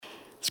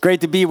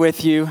Great to be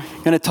with you.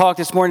 I'm going to talk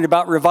this morning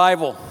about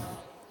revival.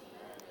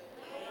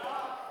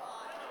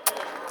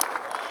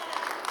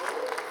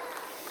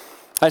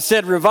 I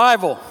said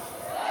revival.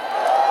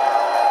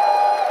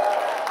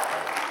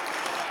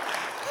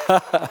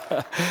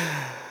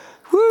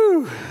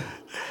 Woo!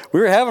 We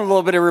were having a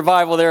little bit of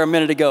revival there a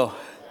minute ago.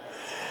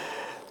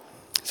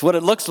 It's what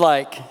it looks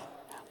like. A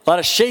lot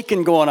of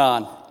shaking going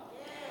on.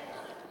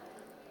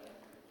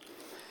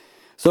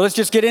 So let's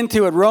just get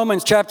into it.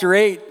 Romans chapter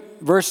 8.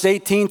 Verse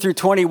 18 through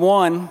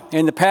 21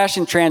 in the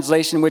Passion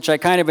Translation, which I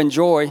kind of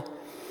enjoy,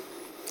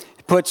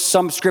 it puts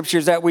some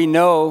scriptures that we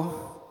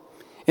know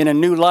in a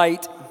new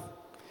light,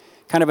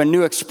 kind of a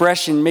new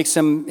expression, makes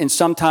them, and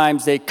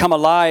sometimes they come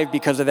alive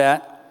because of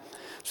that.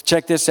 So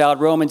check this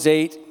out, Romans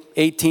 8,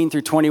 18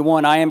 through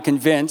 21. I am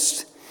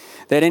convinced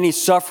that any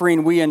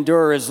suffering we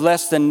endure is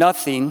less than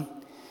nothing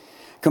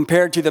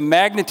compared to the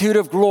magnitude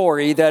of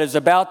glory that is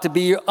about to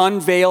be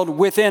unveiled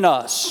within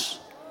us.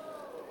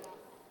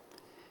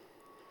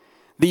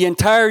 The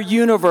entire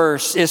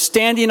universe is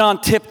standing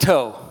on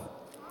tiptoe,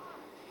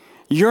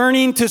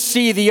 yearning to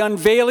see the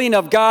unveiling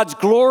of God's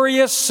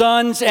glorious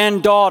sons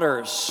and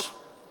daughters.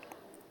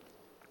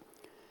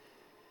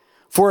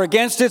 For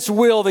against its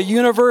will, the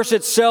universe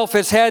itself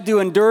has had to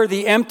endure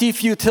the empty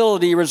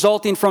futility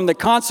resulting from the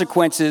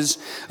consequences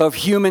of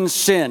human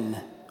sin.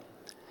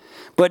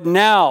 But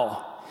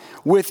now,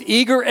 with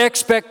eager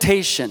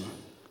expectation,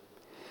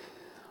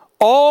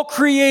 all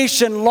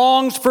creation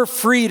longs for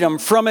freedom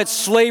from its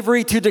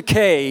slavery to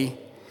decay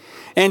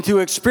and to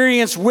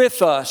experience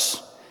with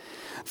us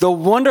the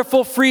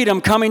wonderful freedom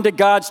coming to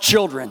God's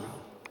children.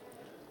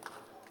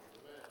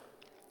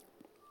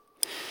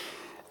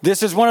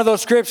 This is one of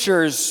those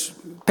scriptures,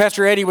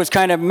 Pastor Eddie was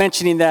kind of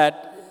mentioning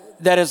that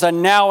is a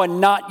now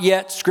and not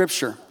yet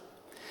scripture.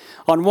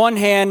 On one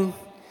hand,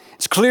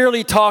 it's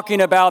clearly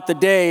talking about the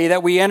day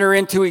that we enter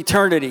into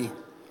eternity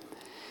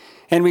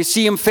and we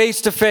see Him face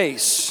to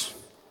face.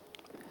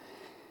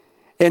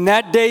 And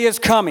that day is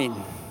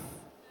coming.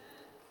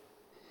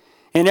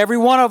 And every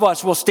one of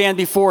us will stand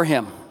before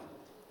Him.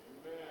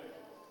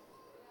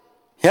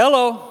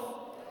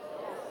 Hello.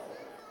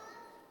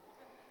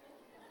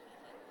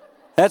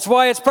 That's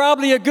why it's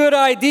probably a good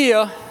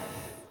idea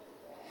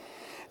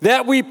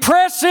that we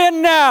press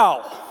in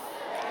now.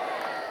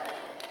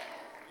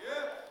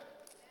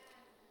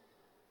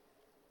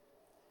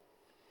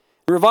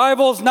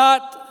 Revival's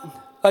not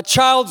a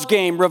child's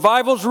game.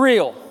 Revival's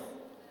real.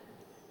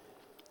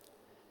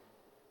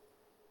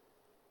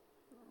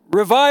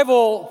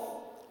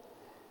 Revival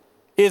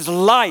is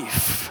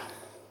life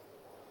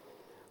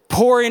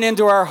pouring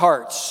into our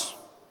hearts.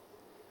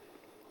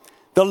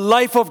 The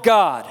life of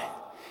God.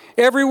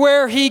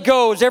 Everywhere He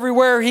goes,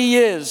 everywhere He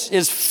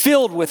is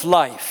filled with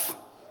life.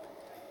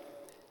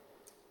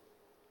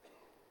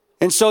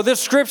 And so this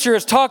scripture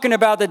is talking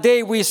about the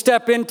day we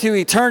step into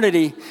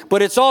eternity,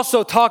 but it's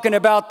also talking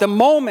about the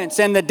moments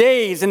and the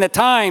days and the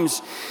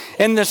times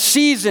and the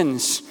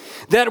seasons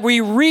that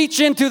we reach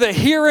into the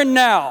here and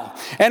now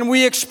and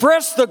we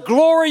express the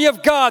glory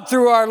of God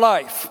through our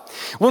life.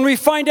 When we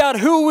find out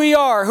who we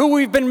are, who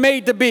we've been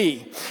made to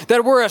be,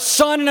 that we're a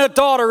son and a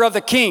daughter of the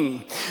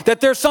King,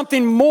 that there's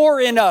something more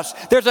in us.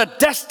 There's a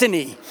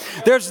destiny.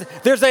 There's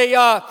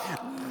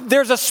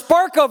a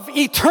spark of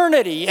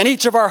eternity in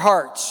each of our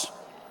hearts.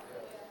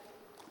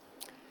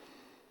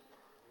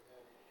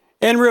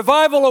 And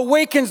revival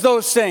awakens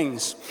those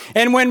things.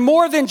 And when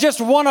more than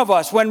just one of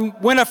us,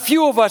 when a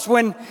few of us,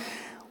 when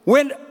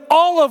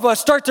all of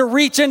us start to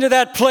reach into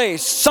that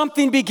place,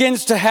 something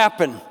begins to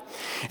happen.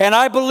 And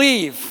I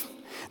believe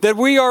that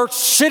we are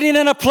sitting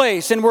in a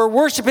place and we're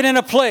worshiping in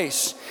a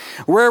place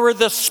where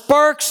the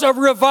sparks of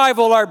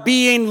revival are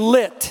being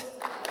lit.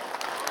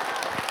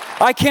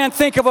 I can't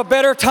think of a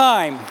better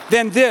time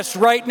than this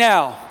right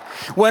now,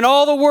 when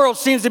all the world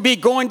seems to be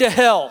going to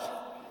hell,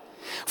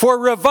 for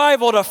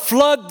revival to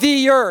flood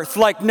the earth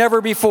like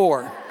never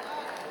before.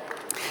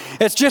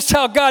 It's just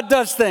how God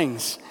does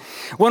things.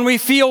 When we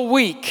feel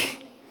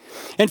weak.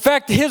 In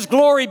fact, His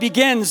glory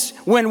begins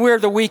when we're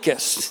the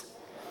weakest.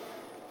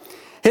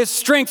 His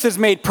strength is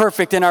made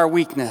perfect in our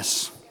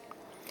weakness.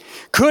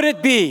 Could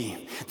it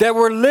be that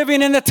we're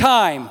living in the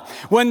time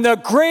when the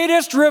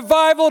greatest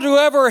revival to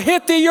ever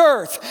hit the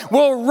earth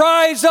will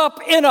rise up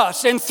in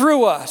us and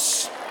through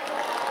us?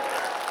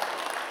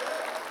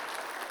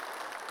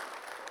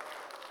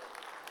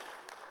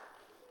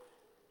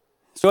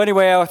 So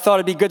anyway, I thought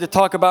it'd be good to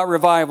talk about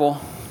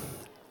revival.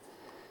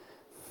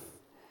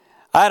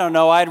 I don't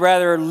know, I'd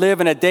rather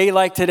live in a day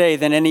like today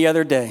than any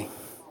other day.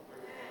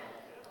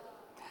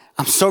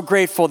 I'm so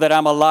grateful that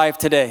I'm alive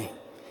today.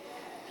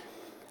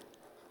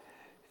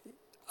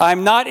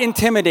 I'm not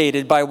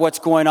intimidated by what's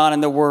going on in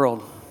the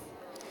world,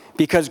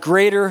 because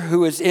greater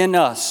who is in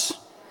us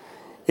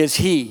is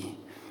He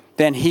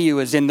than he who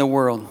is in the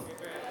world.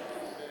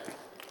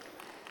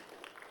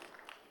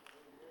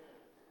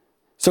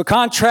 So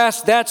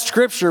contrast that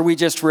scripture we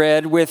just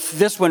read with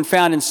this one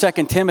found in 2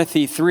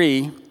 Timothy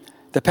 3,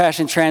 the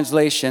Passion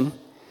Translation.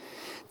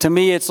 To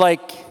me, it's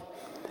like,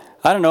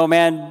 I don't know,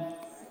 man,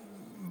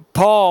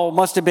 Paul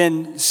must have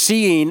been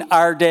seeing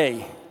our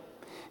day.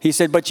 He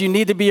said, but you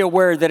need to be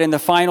aware that in the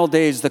final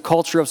days, the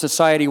culture of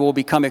society will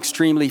become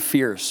extremely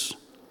fierce.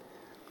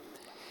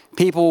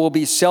 People will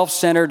be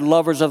self-centered,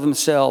 lovers of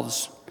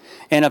themselves,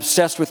 and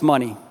obsessed with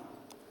money.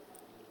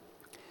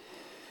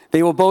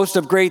 They will boast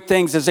of great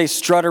things as they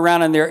strut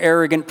around in their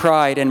arrogant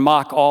pride and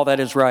mock all that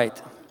is right.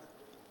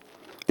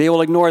 They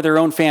will ignore their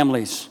own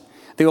families.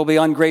 They will be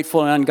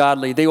ungrateful and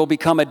ungodly. They will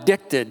become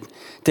addicted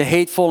to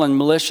hateful and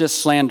malicious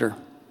slander.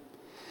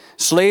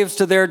 Slaves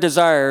to their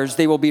desires,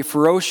 they will be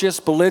ferocious,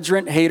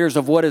 belligerent haters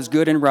of what is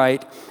good and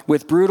right.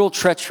 With brutal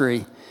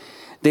treachery,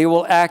 they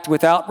will act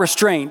without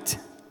restraint,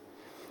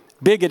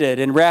 bigoted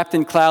and wrapped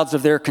in clouds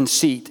of their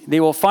conceit. They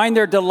will find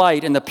their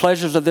delight in the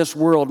pleasures of this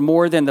world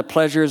more than the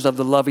pleasures of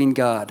the loving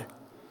God.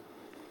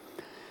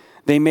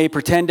 They may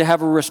pretend to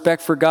have a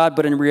respect for God,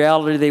 but in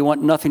reality, they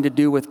want nothing to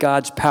do with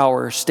God's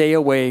power. Stay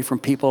away from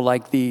people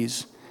like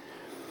these.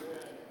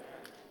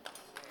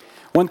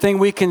 One thing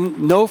we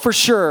can know for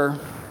sure,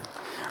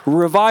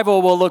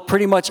 revival will look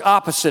pretty much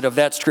opposite of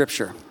that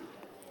scripture.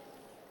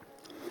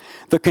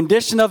 The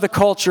condition of the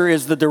culture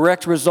is the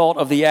direct result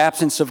of the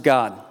absence of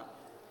God.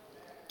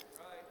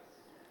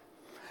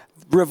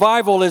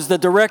 Revival is the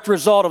direct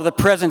result of the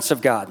presence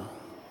of God.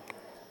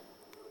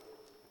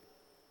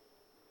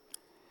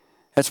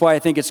 That's why I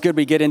think it's good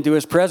we get into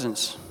his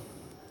presence.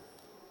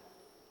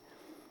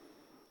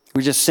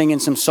 We're just singing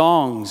some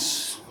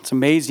songs. It's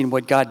amazing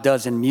what God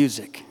does in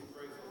music.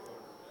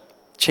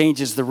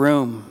 Changes the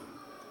room.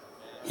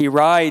 He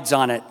rides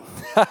on it.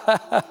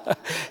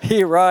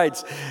 He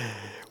rides.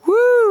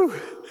 Woo!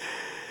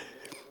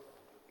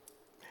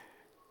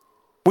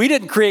 We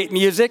didn't create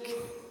music.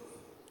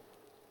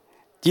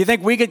 Do you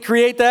think we could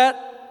create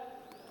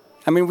that?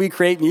 I mean, we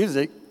create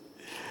music.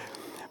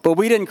 But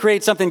we didn't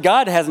create something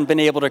God hasn't been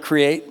able to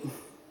create.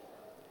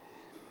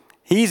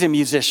 He's a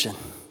musician.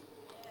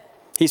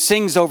 He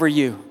sings over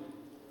you.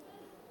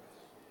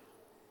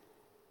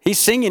 He's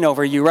singing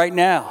over you right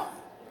now.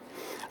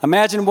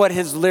 Imagine what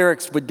his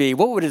lyrics would be.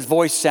 What would his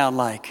voice sound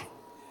like?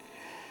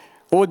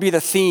 What would be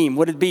the theme?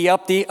 Would it be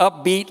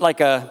upbeat like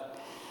a...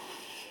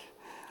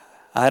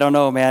 I don't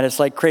know, man. It's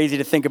like crazy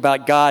to think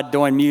about God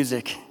doing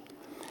music.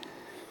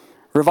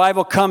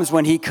 Revival comes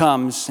when he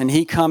comes, and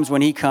he comes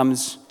when he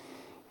comes.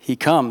 He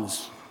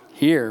comes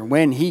here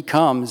when he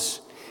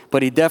comes,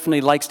 but he definitely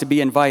likes to be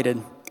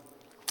invited.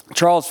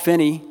 Charles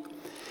Finney,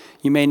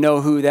 you may know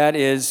who that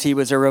is. He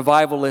was a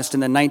revivalist in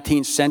the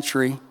 19th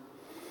century.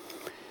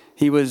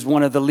 He was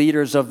one of the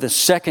leaders of the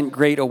Second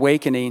Great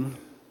Awakening.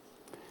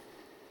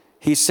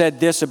 He said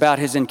this about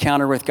his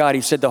encounter with God.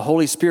 He said, the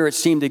Holy Spirit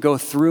seemed to go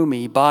through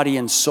me, body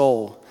and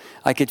soul.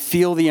 I could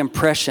feel the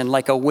impression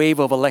like a wave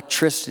of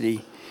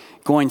electricity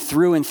going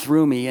through and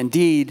through me.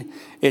 Indeed,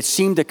 it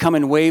seemed to come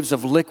in waves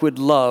of liquid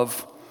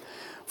love,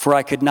 for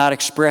I could not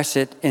express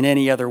it in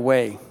any other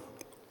way.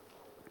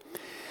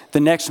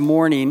 The next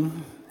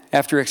morning,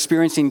 after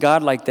experiencing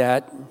God like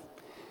that,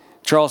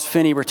 Charles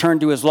Finney returned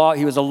to his law.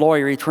 He was a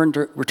lawyer. He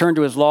returned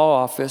to his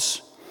law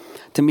office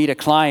to meet a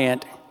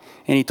client,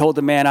 and he told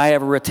the man, I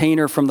have a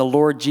retainer from the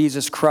Lord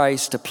Jesus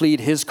Christ to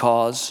plead his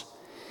cause,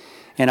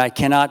 and I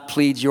cannot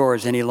plead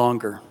yours any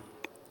longer.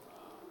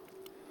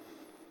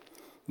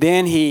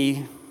 Then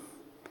he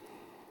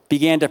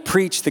began to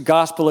preach the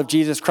gospel of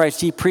Jesus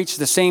Christ. He preached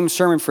the same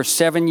sermon for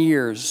 7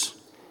 years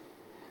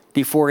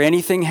before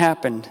anything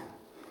happened.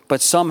 But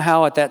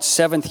somehow at that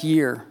 7th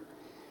year,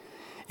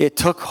 it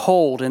took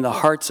hold in the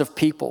hearts of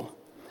people.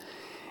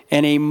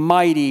 And a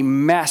mighty,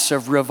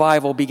 massive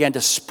revival began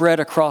to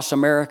spread across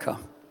America.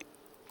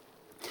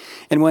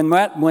 And when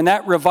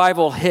that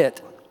revival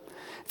hit,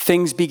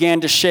 things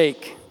began to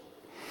shake.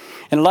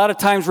 And a lot of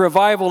times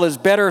revival is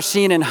better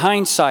seen in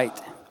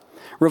hindsight.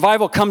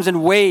 Revival comes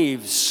in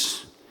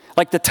waves,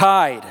 like the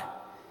tide.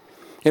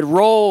 It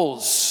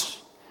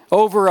rolls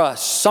over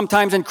us,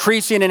 sometimes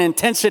increasing in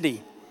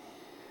intensity.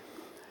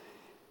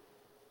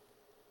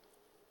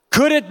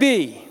 Could it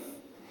be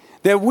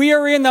that we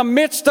are in the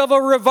midst of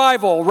a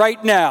revival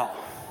right now?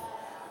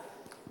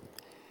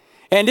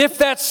 And if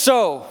that's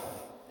so,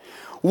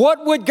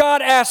 what would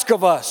God ask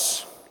of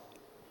us?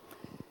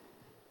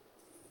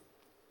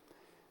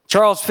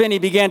 Charles Finney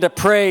began to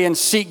pray and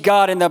seek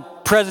God, and the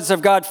presence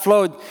of God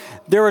flowed.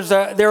 There was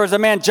a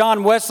man,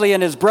 John Wesley,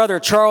 and his brother,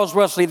 Charles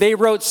Wesley. They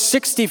wrote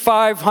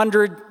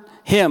 6,500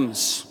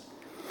 hymns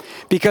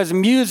because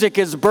music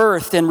is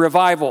birthed in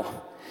revival.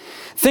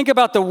 Think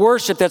about the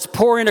worship that's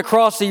pouring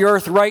across the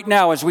earth right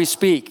now as we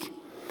speak.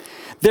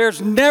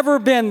 There's never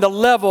been the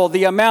level,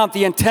 the amount,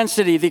 the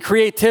intensity, the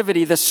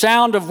creativity, the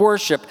sound of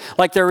worship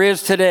like there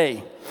is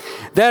today.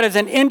 That is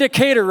an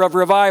indicator of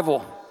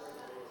revival.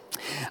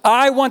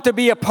 I want to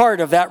be a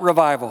part of that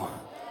revival.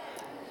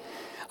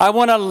 I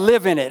want to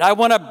live in it. I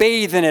want to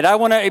bathe in it. I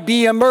want to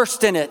be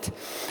immersed in it.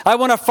 I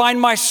want to find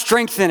my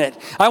strength in it.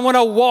 I want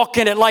to walk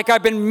in it like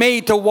I've been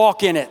made to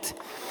walk in it.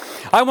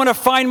 I want to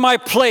find my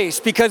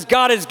place because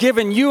God has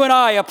given you and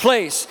I a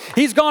place.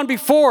 He's gone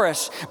before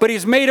us, but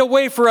He's made a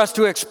way for us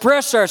to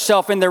express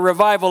ourselves in the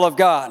revival of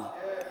God.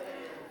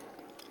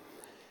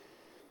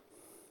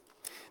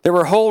 There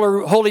were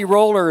holy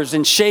rollers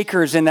and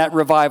shakers in that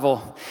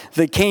revival.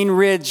 The Cane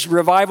Ridge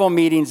revival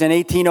meetings in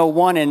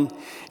 1801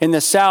 in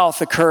the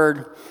South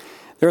occurred.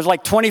 There was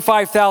like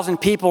 25,000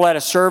 people at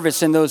a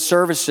service in those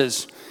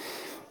services.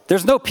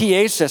 There's no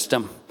PA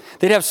system.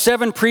 They'd have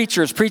 7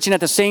 preachers preaching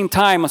at the same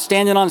time,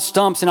 standing on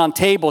stumps and on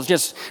tables,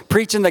 just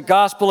preaching the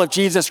gospel of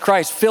Jesus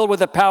Christ, filled with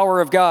the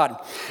power of God.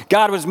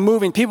 God was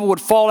moving. People would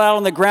fall out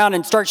on the ground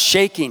and start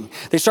shaking.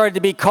 They started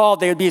to be called,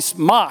 they would be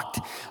mocked,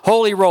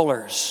 holy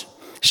rollers,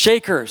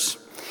 shakers.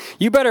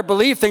 You better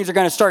believe things are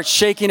going to start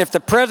shaking if the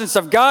presence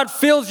of God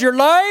fills your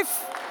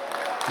life.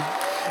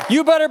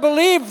 You better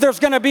believe there's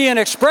going to be an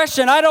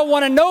expression. I don't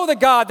want to know the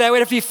God that way.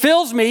 If he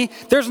fills me,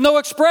 there's no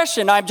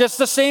expression. I'm just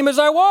the same as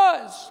I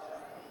was.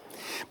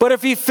 But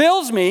if he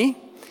fills me,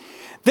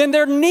 then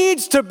there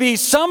needs to be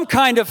some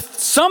kind of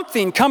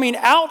something coming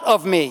out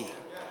of me.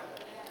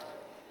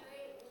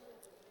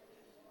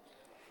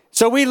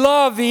 So we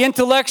love the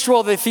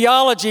intellectual, the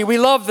theology. We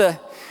love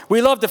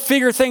to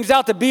figure things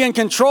out, to be in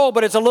control,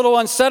 but it's a little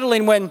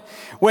unsettling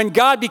when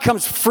God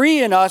becomes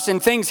free in us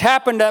and things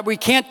happen that we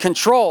can't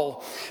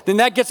control. Then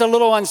that gets a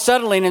little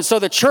unsettling. And so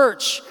the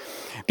church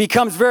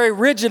becomes very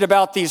rigid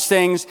about these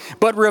things,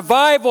 but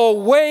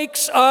revival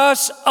wakes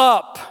us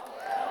up.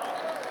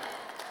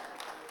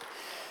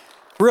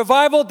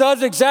 Revival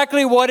does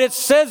exactly what it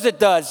says it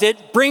does.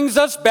 It brings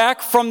us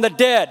back from the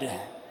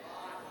dead.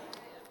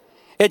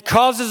 It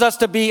causes us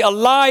to be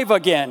alive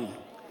again.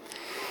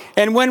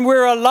 And when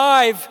we're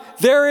alive,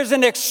 there is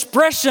an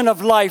expression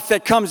of life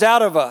that comes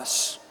out of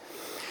us.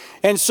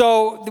 And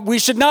so we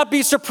should not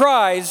be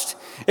surprised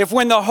if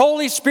when the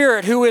Holy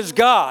Spirit, who is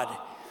God,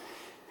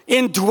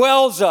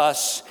 indwells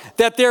us,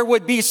 that there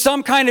would be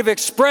some kind of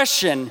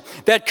expression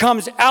that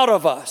comes out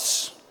of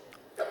us.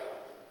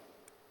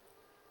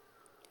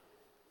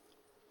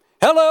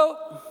 Hello.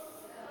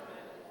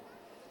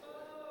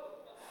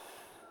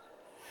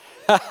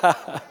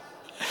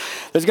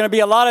 There's going to be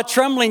a lot of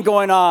trembling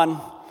going on,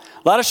 a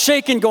lot of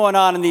shaking going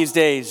on in these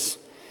days.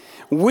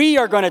 We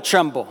are going to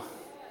tremble.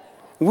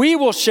 We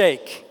will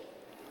shake.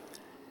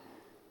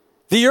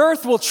 The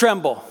earth will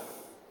tremble.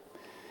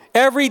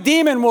 Every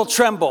demon will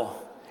tremble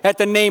at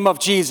the name of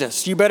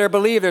Jesus. You better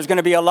believe there's going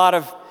to be a lot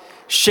of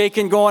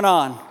shaking going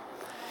on.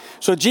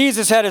 So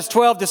Jesus had his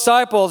 12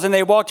 disciples, and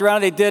they walked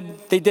around. They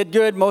did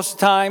good most of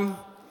the time.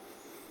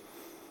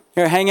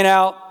 They're hanging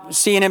out,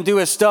 seeing him do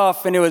his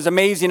stuff, and it was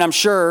amazing, I'm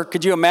sure.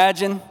 Could you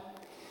imagine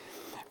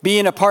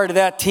being a part of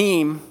that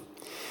team?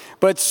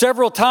 But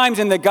several times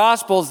in the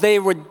Gospels, they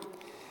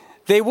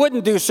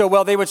wouldn't do so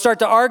well. They would start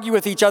to argue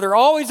with each other,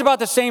 always about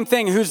the same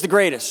thing: who's the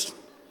greatest?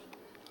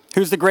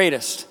 Who's the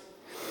greatest?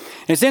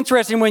 And it's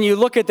interesting when you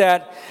look at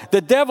that.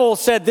 The devil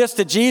said this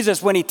to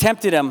Jesus when he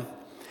tempted him.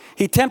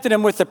 He tempted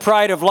him with the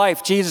pride of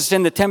life. Jesus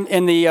in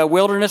the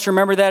wilderness,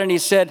 remember that? And he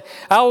said,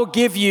 I will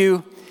give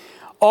you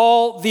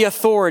all the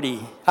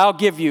authority. I'll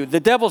give you. The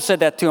devil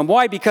said that to him.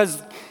 Why?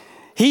 Because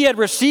he had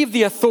received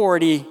the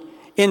authority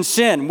in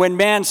sin. When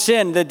man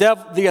sinned,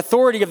 the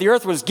authority of the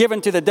earth was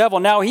given to the devil.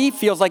 Now he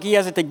feels like he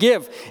has it to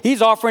give.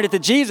 He's offering it to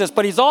Jesus,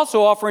 but he's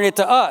also offering it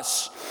to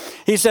us.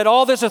 He said,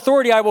 all this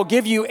authority I will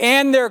give you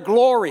and their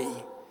glory.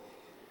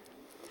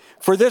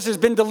 For this has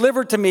been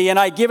delivered to me, and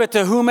I give it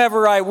to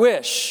whomever I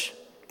wish.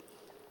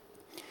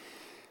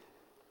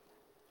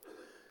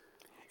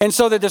 And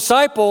so the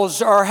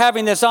disciples are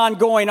having this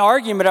ongoing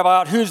argument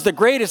about who's the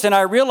greatest. And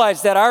I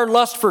realize that our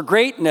lust for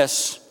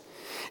greatness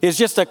is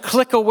just a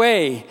click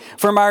away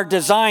from our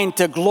design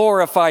to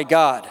glorify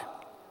God.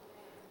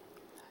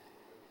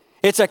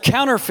 It's a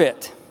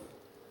counterfeit.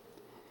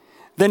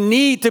 The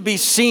need to be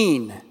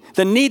seen,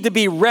 the need to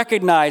be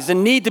recognized, the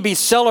need to be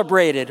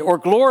celebrated or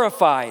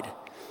glorified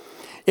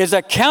is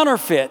a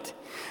counterfeit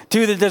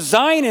to the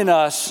design in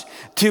us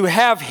to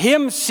have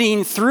him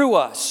seen through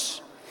us.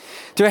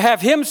 To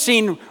have him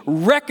seen,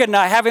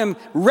 have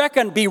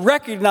him be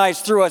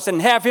recognized through us,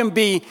 and have him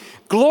be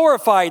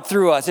glorified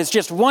through us. It's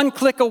just one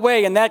click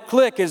away, and that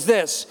click is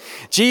this.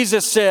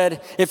 Jesus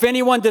said, if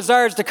anyone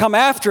desires to come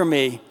after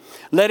me,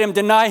 let him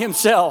deny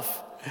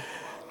himself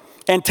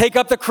and take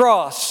up the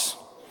cross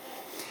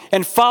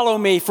and follow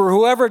me. For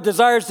whoever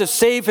desires to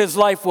save his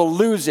life will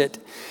lose it,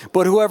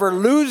 but whoever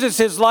loses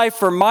his life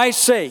for my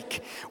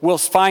sake will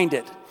find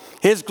it.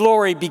 His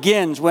glory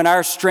begins when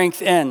our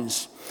strength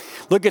ends.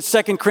 Look at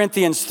 2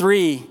 Corinthians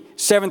 3,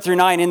 7 through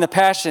 9 in the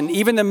Passion.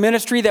 Even the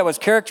ministry that was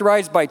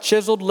characterized by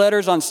chiseled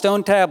letters on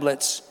stone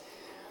tablets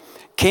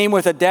came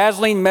with a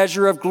dazzling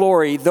measure of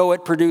glory, though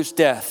it produced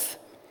death.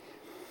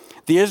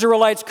 The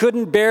Israelites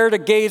couldn't bear to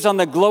gaze on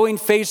the glowing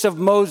face of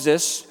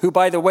Moses, who,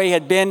 by the way,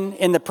 had been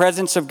in the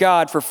presence of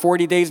God for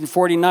 40 days and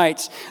 40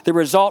 nights. The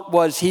result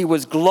was he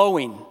was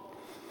glowing.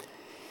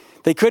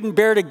 They couldn't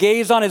bear to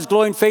gaze on his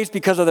glowing face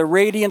because of the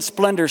radiant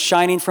splendor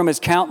shining from his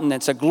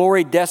countenance, a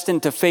glory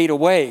destined to fade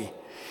away.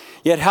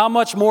 Yet how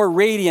much more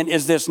radiant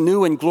is this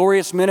new and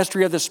glorious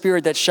ministry of the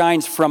Spirit that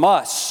shines from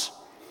us?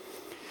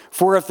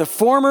 For if the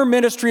former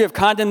ministry of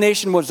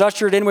condemnation was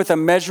ushered in with a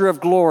measure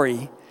of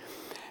glory,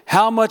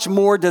 how much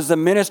more does the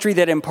ministry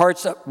that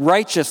imparts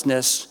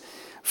righteousness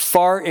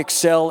far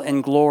excel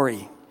in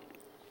glory?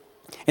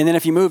 And then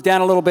if you move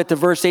down a little bit to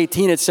verse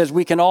 18, it says,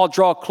 we can all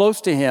draw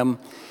close to him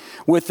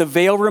with the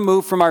veil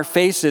removed from our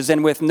faces,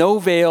 and with no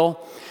veil,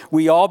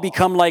 we all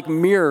become like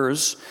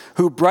mirrors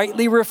who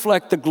brightly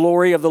reflect the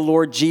glory of the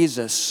Lord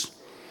Jesus.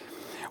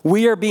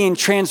 We are being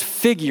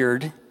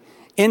transfigured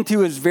into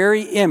his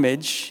very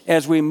image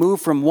as we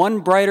move from one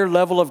brighter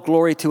level of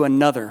glory to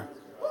another.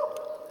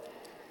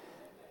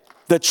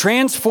 The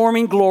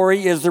transforming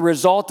glory is the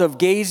result of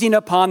gazing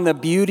upon the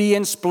beauty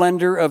and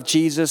splendor of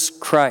Jesus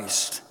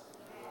Christ.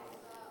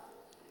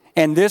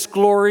 And this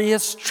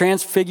glorious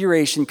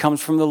transfiguration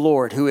comes from the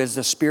Lord, who is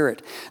the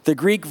Spirit. The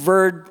Greek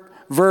verb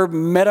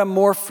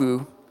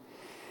metamorpho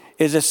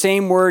is the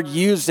same word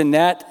used in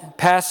that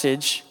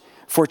passage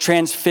for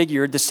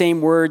transfigured, the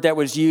same word that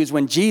was used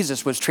when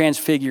Jesus was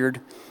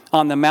transfigured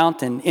on the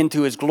mountain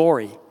into his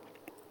glory.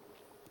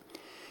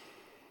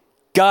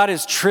 God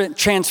is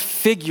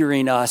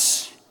transfiguring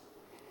us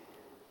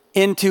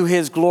into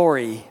his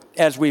glory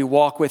as we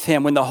walk with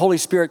him. When the Holy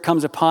Spirit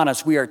comes upon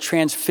us, we are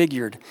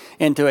transfigured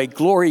into a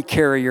glory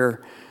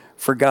carrier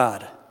for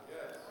God.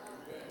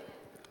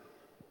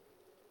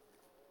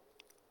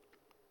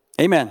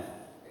 Amen.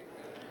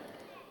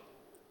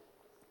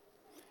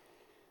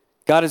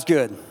 God is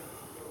good.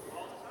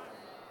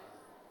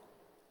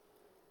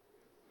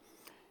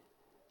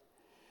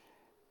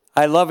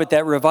 I love it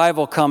that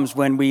revival comes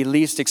when we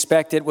least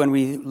expect it, when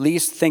we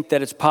least think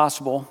that it's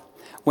possible,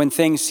 when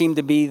things seem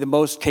to be the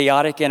most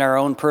chaotic in our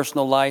own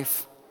personal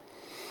life.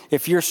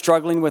 If you're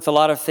struggling with a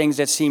lot of things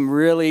that seem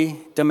really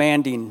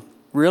demanding,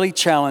 really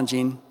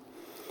challenging,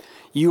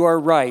 you are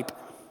ripe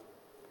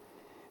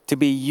to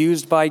be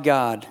used by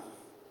God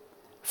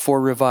for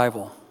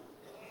revival.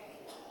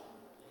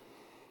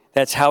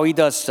 That's how he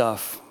does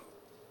stuff.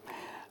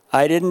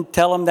 I didn't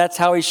tell him that's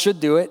how he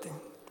should do it.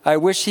 I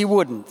wish he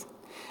wouldn't.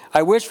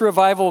 I wish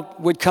revival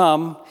would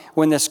come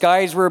when the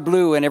skies were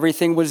blue and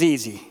everything was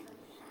easy.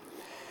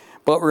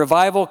 But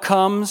revival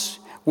comes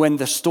when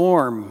the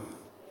storm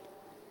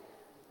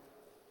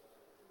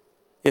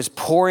is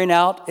pouring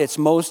out its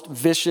most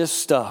vicious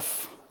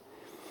stuff,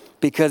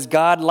 because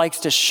God likes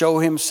to show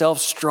himself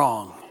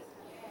strong.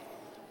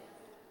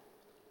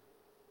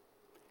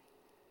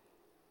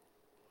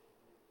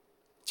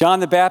 John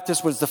the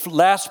Baptist was the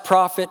last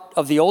prophet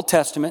of the Old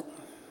Testament.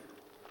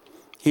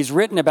 He's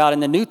written about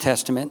in the New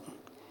Testament,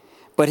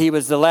 but he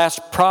was the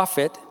last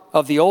prophet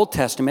of the Old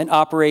Testament,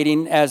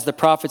 operating as the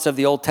prophets of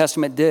the Old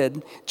Testament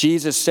did.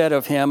 Jesus said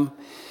of him,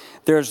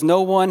 "There's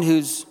no one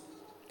who's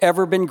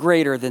ever been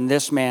greater than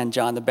this man,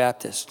 John the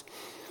Baptist."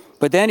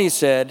 But then he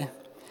said,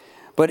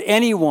 "But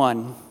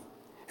anyone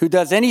who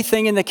does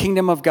anything in the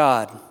kingdom of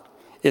God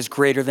is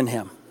greater than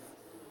him."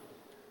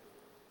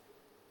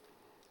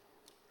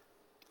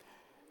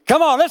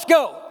 Come on, let's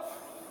go.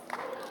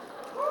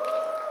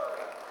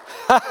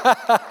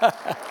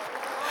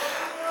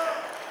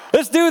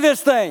 Let's do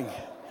this thing.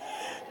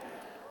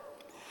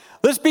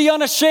 Let's be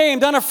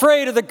unashamed,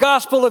 unafraid of the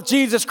gospel of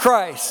Jesus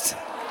Christ.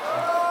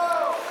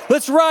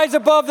 Let's rise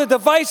above the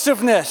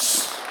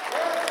divisiveness,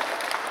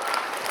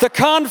 the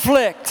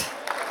conflict.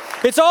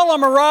 It's all a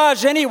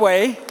mirage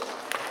anyway.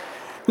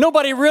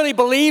 Nobody really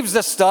believes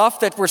the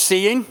stuff that we're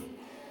seeing.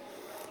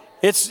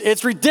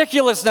 It's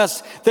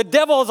ridiculousness. The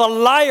devil is a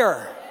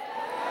liar.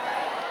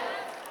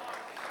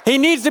 He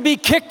needs to be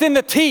kicked in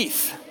the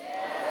teeth.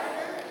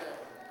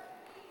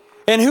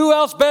 And who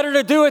else better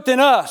to do it than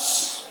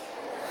us?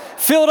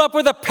 Filled up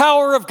with the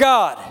power of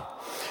God.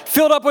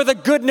 Filled up with the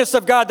goodness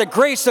of God, the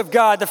grace of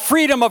God, the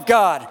freedom of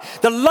God,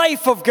 the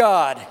life of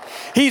God.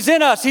 He's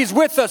in us. He's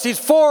with us. He's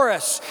for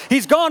us.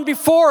 He's gone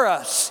before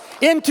us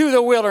into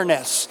the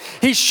wilderness.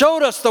 He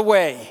showed us the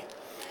way.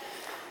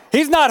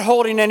 He's not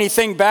holding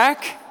anything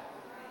back.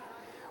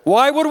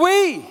 Why would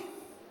we?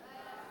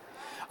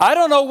 I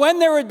don't know when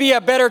there would be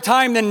a better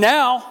time than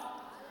now.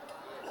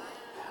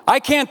 I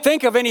can't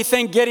think of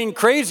anything getting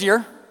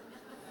crazier.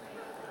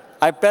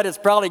 I bet it's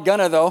probably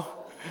gonna, though.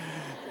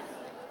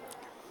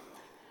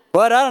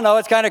 But I don't know,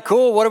 it's kind of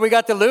cool. What do we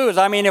got to lose?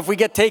 I mean, if we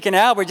get taken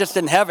out, we're just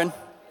in heaven.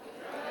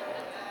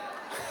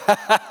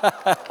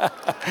 I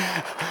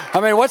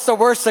mean, what's the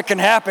worst that can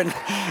happen?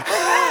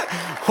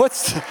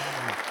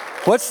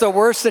 What's the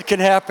worst that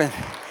can happen?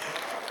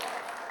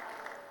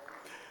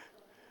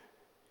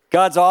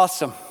 God's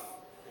awesome.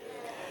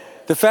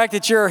 The fact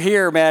that you're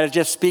here, man, it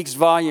just speaks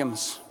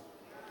volumes.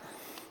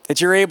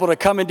 That you're able to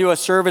come into a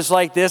service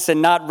like this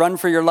and not run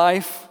for your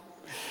life.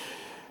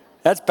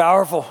 That's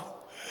powerful.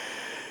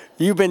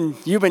 You've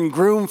been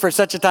groomed for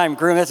such a time.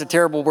 Groomed, that's a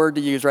terrible word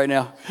to use right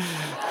now.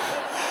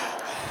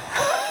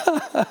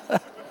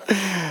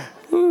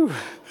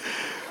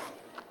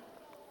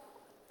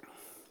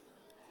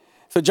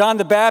 So John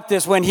the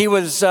Baptist, when he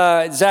was,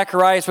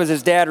 Zacharias was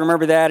his dad,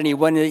 remember that? And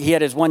he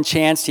had his one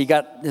chance.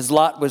 His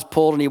lot was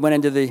pulled and he went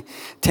into the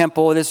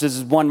temple. This is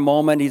his one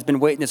moment. He's been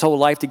waiting his whole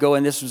life to go,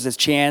 and this was his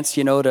chance,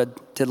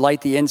 to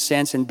light the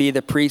incense and be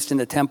the priest in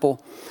the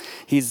temple.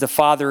 He's the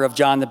father of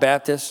John the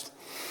Baptist.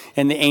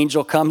 And the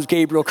angel comes,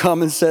 Gabriel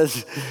comes and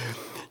says,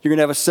 "You're going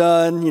to have a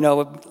son."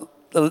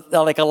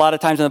 Like a lot of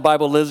times in the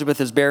Bible, Elizabeth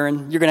is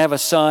barren. You're going to have a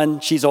son.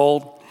 She's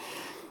old.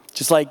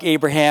 Just like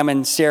Abraham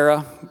and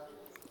Sarah,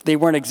 they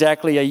weren't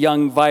exactly a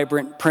young,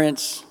 vibrant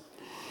prince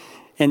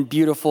and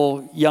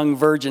beautiful young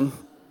virgin.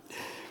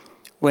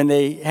 When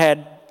they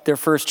had their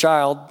first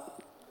child,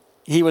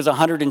 he was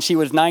 100 and she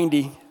was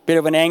 90, bit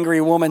of an angry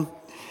woman.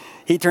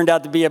 He turned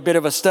out to be a bit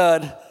of a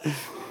stud.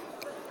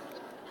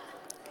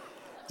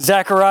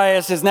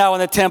 Zacharias is now in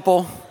the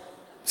temple.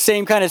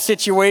 Same kind of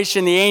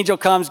situation. The angel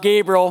comes,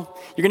 Gabriel,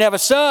 you're going to have a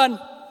son.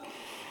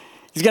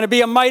 He's going to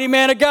be a mighty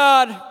man of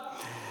God.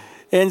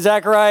 And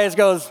Zacharias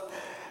goes,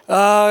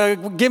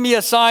 give me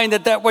a sign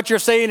that what you're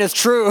saying is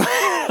true.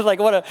 Like,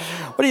 what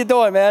are you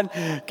doing,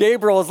 man?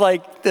 Gabriel is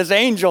like this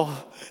angel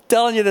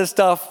telling you this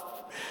stuff.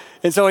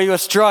 And so he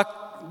was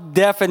struck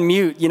deaf and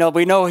mute.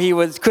 We know he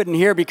couldn't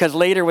hear because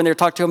later when they were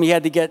talking to him, he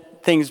had to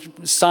get things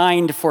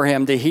signed for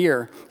him to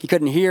hear. He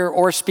couldn't hear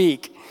or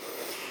speak,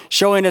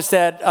 showing us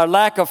that a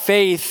lack of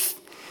faith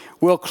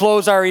will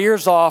close our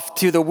ears off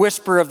to the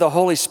whisper of the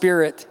Holy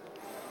Spirit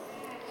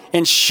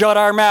and shut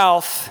our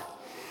mouth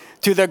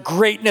to the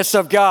greatness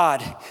of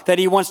God that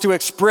he wants to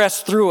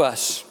express through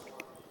us.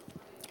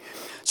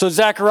 So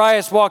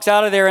Zacharias walks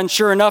out of there, and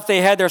sure enough,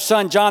 they had their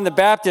son, John the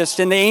Baptist,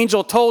 and the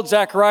angel told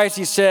Zacharias,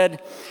 he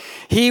said,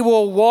 he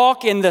will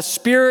walk in the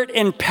spirit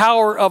and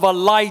power of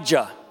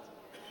Elijah,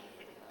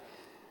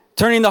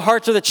 turning the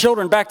hearts of the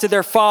children back to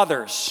their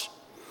fathers.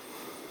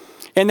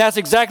 And that's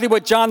exactly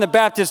what John the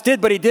Baptist did,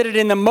 but he did it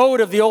in the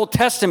mode of the Old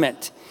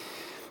Testament.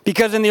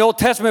 Because in the Old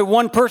Testament,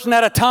 one person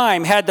at a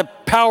time had the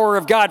power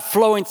of God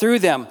flowing through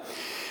them.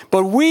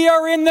 But we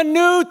are in the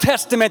New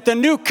Testament, the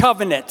New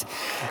Covenant.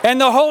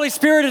 And the Holy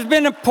Spirit has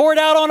been poured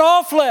out on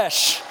all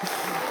flesh.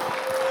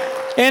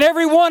 And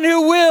everyone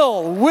who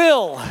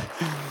will.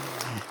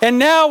 And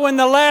now when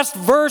the last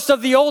verse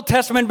of the Old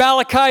Testament,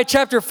 Malachi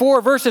chapter 4,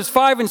 verses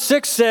 5 and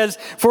 6 says,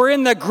 for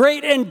in the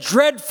great and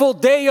dreadful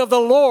day of the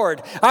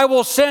Lord, I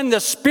will send the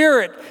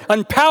spirit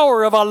and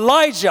power of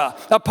Elijah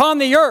upon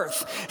the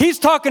earth. He's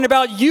talking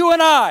about you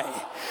and I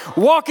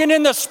walking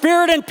in the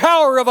spirit and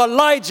power of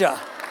Elijah.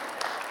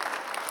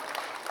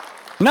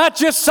 Not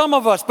just some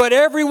of us, but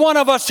every one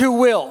of us who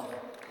will.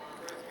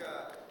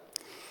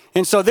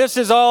 And so this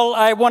is all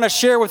I want to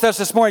share with us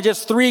this morning,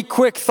 just 3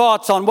 quick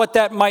thoughts on what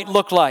that might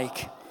look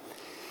like.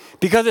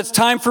 Because it's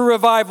time for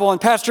revival,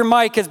 and Pastor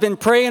Mike has been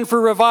praying for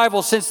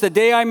revival since the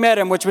day I met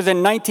him, which was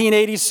in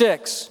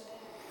 1986.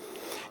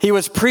 He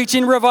was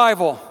preaching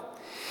revival,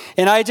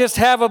 and I just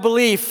have a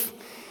belief.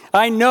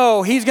 I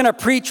know he's going to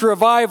preach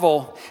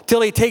revival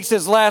till he takes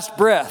his last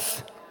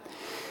breath.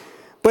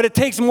 But it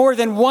takes more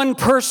than one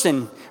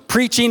person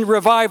preaching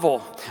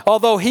revival,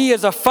 although he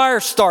is a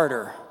fire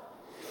starter.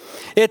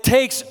 It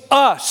takes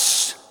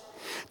us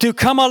to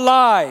come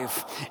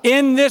alive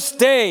in this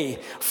day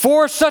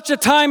for such a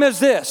time as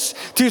this,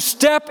 to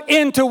step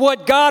into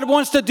what God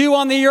wants to do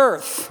on the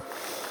earth.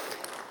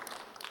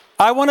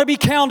 I want to be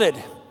counted.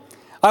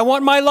 I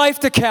want my life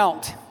to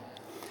count.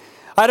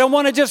 I don't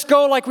want to just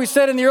go, like we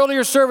said in the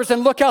earlier service,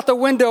 and look out the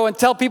window and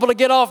tell people to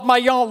get off my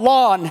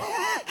lawn,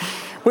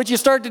 which you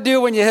start to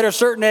do when you hit a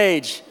certain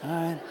age. All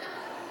right.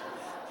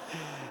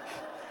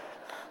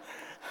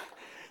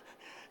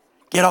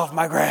 Get off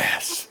my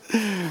grass.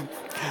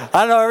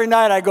 I don't know, every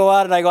night I go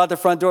out the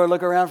front door,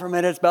 look around for a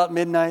minute, it's about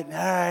midnight. All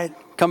right,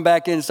 come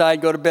back inside,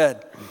 go to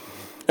bed.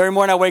 Every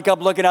morning I wake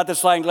up looking out the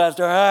sliding glass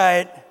door. All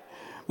right,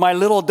 my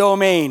little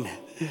domain.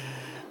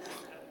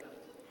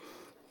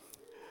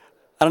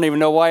 I don't even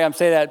know why I'm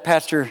saying that.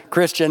 Pastor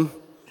Christian,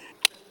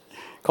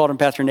 called him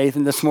Pastor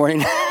Nathan this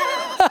morning.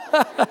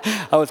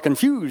 I was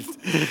confused.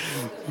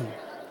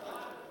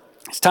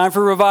 It's time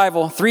for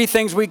revival. 3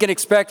 things we can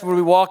expect when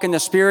we walk in the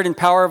spirit and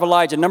power of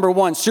Elijah. Number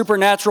 1,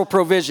 supernatural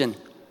provision.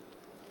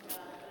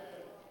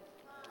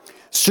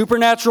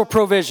 Supernatural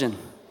provision.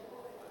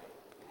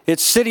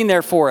 It's sitting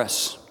there for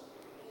us.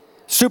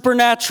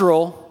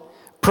 Supernatural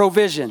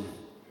provision.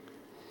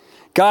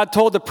 God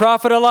told the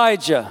prophet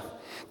Elijah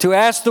to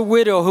ask the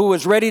widow who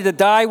was ready to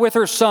die with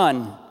her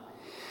son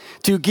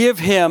to give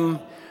him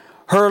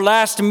her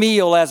last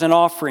meal as an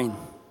offering.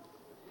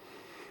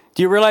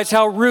 Do you realize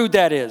how rude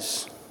that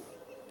is?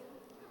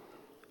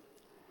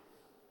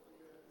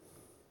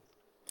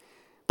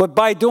 But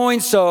by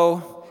doing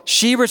so,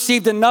 she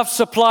received enough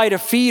supply to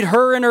feed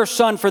her and her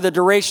son for the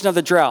duration of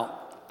the drought.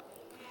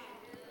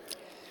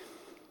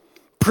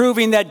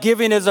 Proving that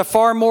giving is a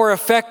far more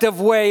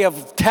effective way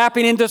of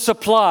tapping into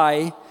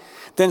supply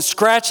than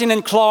scratching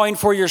and clawing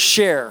for your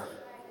share.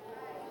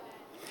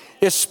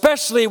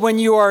 Especially when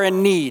you are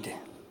in need.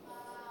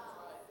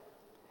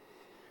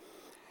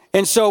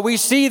 And so we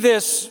see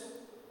this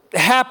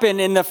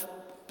happen in the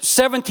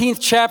 17th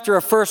chapter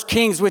of 1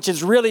 Kings, which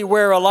is really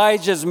where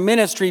Elijah's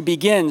ministry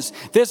begins.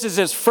 This is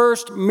his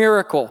first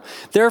miracle.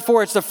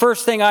 Therefore, it's the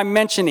first thing I'm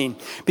mentioning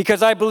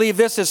because I believe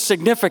this is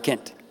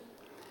significant.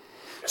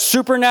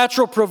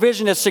 Supernatural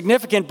provision is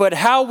significant, but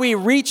how we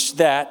reach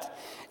that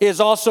is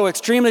also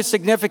extremely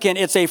significant.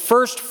 It's a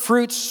first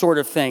fruits sort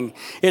of thing.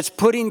 It's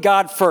putting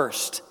God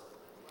first,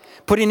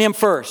 putting him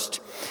first.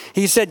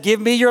 He said, give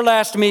me your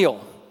last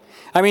meal.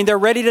 I mean, they're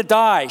ready to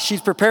die.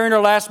 She's preparing her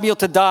last meal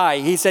to die.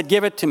 He said,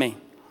 give it to me.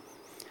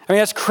 I mean,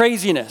 that's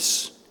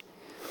craziness.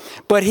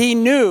 But he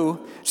knew,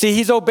 see,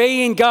 he's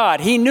obeying God.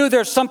 He knew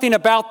there's something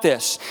about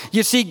this.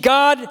 You see,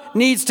 God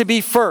needs to be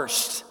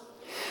first.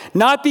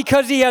 Not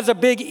because he has a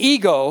big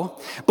ego,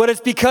 but it's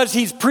because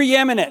he's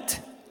preeminent.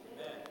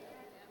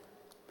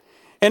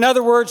 In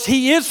other words,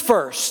 he is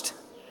first.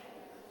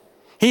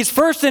 He's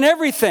first in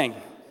everything.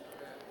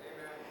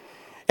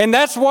 And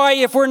that's why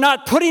if we're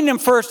not putting him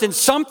first in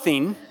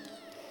something,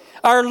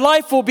 our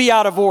life will be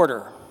out of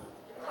order.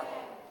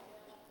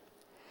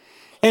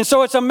 And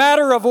so it's a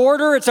matter of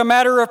order, it's a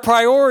matter of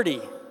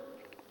priority.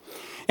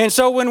 And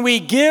so when we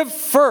give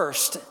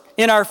first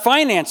in our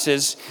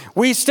finances,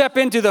 we step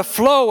into the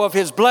flow of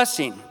his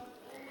blessing.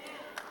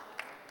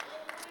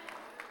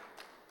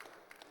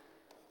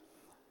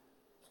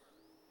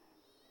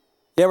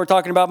 Yeah, we're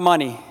talking about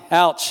money.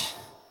 Ouch.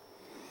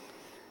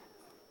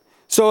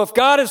 So if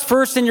God is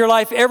first in your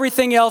life,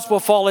 everything else will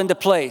fall into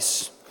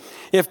place.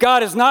 If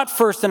God is not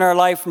first in our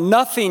life,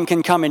 nothing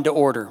can come into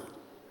order.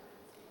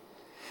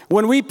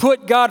 When we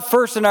put God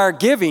first in our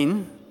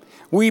giving,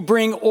 we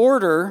bring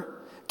order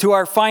to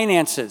our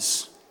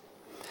finances.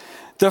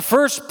 The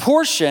first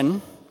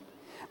portion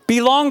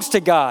belongs to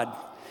God.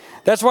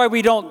 That's why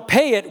we don't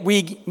pay it,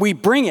 we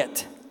bring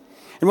it.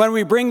 And when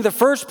we bring the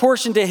first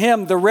portion to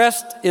him, the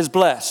rest is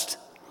blessed.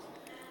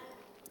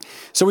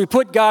 So we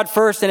put God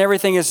first and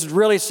everything is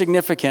really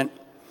significant.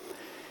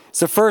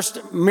 It's the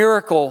first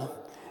miracle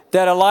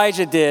that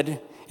Elijah did,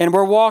 and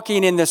we're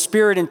walking in the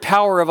spirit and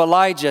power of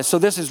Elijah, so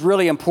this is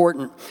really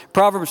important.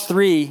 Proverbs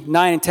 3,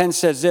 9 and 10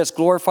 says this,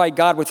 glorify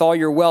God with all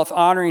your wealth,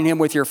 honoring him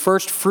with your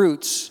first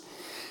fruits,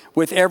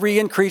 with every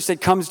increase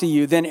that comes to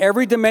you. Then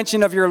every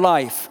dimension of your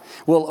life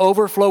will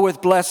overflow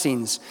with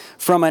blessings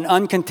from an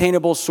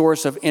uncontainable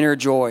source of inner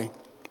joy.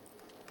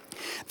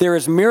 There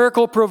is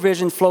miracle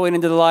provision flowing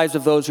into the lives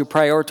of those who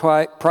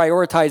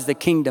prioritize the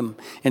kingdom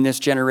in this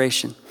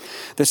generation.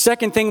 The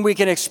second thing we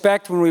can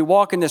expect when we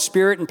walk in the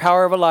spirit and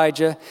power of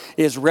Elijah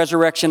is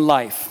resurrection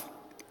life.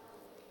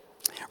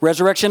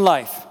 Resurrection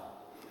life.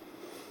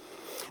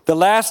 The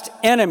last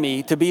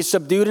enemy to be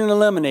subdued and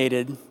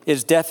eliminated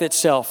is death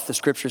itself, the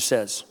scripture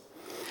says.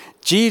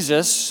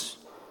 Jesus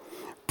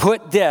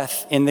put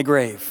death in the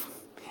grave,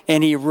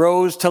 and he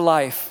rose to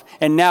life.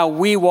 And now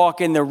we walk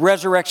in the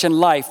resurrection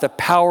life, the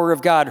power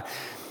of God.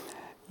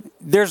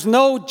 There's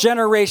no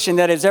generation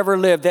that has ever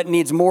lived that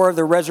needs more of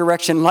the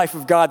resurrection life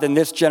of God than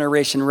this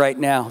generation right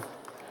now.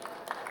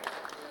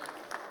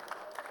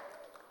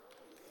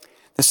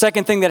 The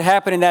second thing that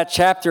happened in that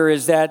chapter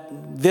is that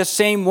this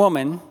same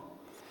woman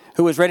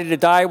who was ready to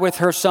die with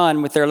her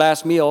son with their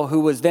last meal,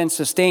 who was then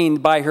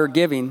sustained by her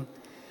giving,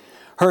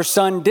 her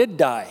son did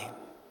die.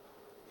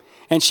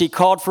 And she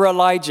called for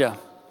Elijah.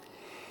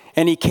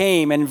 And he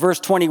came, and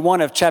verse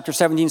 21 of chapter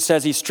 17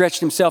 says, he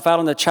stretched himself out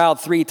on the child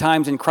 3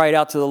 times and cried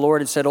out to the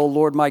Lord and said, O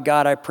Lord, my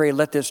God, I pray,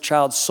 let this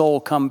child's soul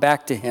come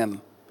back to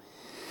him.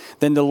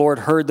 Then the Lord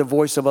heard the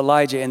voice of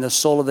Elijah, and the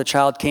soul of the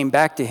child came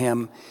back to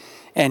him,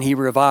 and he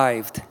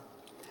revived.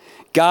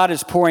 God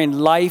is pouring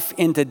life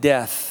into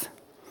death.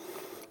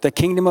 The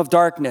kingdom of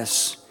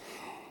darkness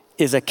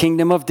is a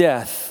kingdom of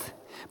death,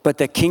 but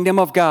the kingdom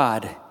of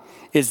God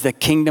is the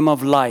kingdom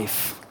of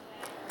life.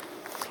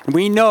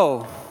 We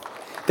know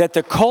that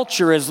the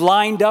culture is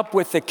lined up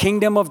with the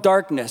kingdom of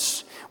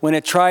darkness when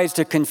it tries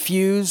to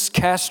confuse,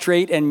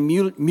 castrate, and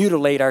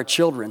mutilate our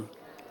children.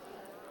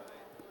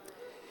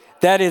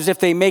 That is, if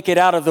they make it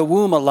out of the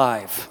womb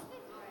alive.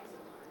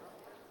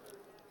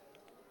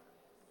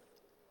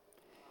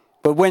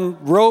 But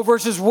when Roe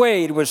versus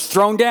Wade was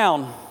thrown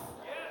down,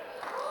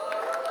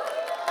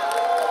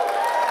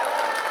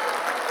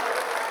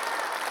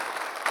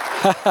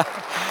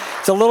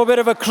 it's a little bit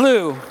of a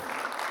clue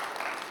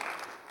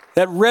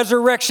that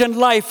resurrection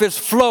life is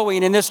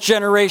flowing in this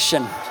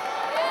generation.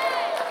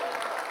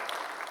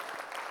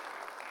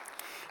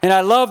 And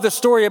I love the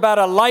story about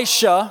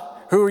Elisha,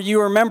 who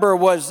you remember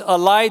was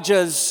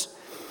followed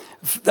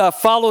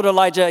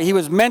Elijah. He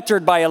was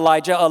mentored by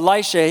Elijah.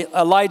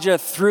 Elijah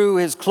threw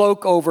his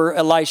cloak over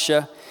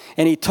Elisha,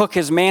 and he took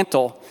his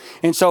mantle.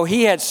 And so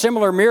he had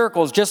similar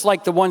miracles, just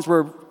like the ones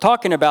we're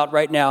talking about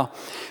right now.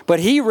 But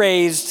he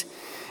raised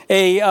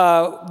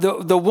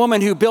the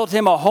woman who built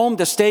him a home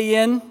to stay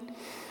in.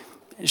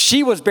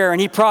 She was barren.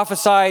 He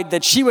prophesied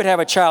that she would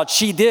have a child.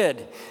 She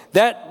did.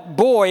 That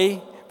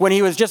boy, when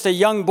he was just a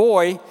young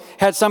boy,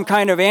 had some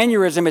kind of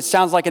aneurysm, it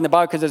sounds like in the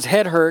Bible, because his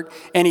head hurt,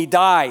 and he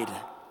died.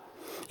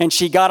 And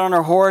she got on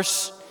her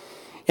horse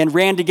and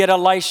ran to get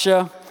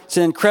Elisha. It's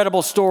an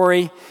incredible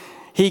story.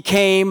 He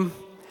came.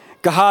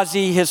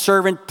 Gehazi, his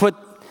servant, put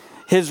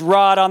his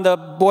rod on the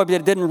boy, but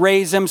it didn't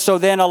raise him. So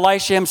then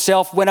Elisha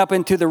himself went up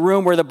into the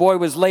room where the boy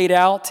was laid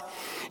out.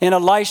 And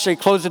Elisha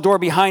closed the door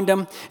behind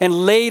him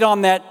and laid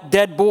on that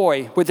dead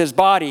boy with his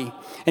body.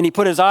 And he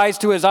put his eyes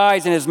to his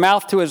eyes and his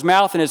mouth to his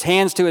mouth and his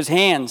hands to his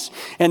hands.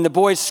 And the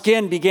boy's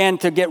skin began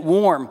to get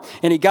warm.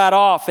 And he got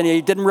off and he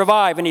didn't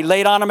revive. And he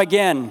laid on him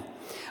again.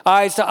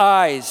 Eyes to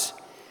eyes,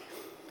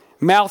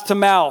 mouth to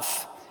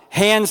mouth,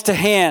 hands to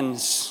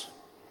hands.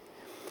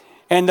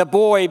 And the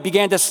boy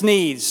began to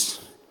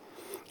sneeze.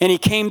 And he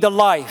came to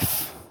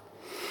life.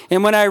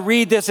 And when I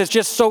read this, it's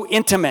just so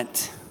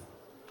intimate.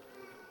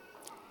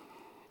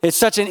 It's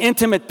such an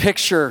intimate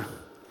picture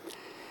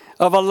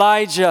of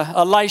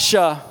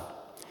Elisha,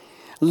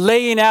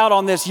 laying out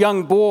on this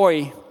young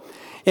boy.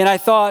 And I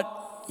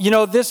thought,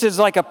 this is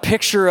like a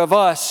picture of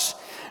us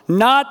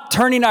not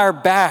turning our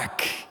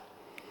back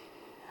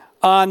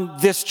on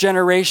this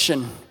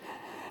generation,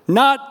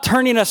 not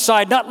turning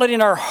aside, not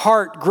letting our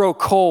heart grow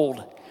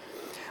cold,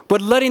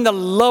 but letting the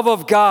love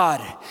of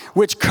God,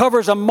 which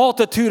covers a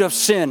multitude of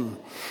sin,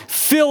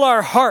 fill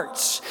our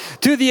hearts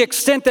to the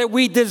extent that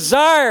we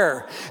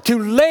desire to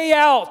lay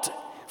out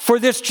for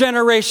this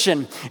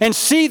generation and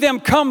see them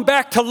come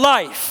back to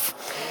life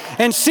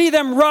and see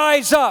them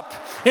rise up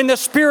in the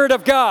Spirit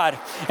of God.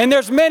 And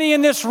there's many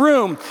in this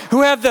room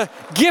who have the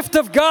gift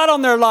of God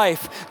on their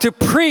life to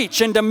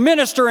preach and to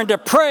minister and to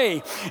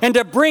pray and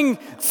to bring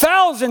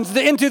thousands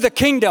into the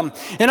kingdom.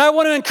 And I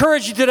want to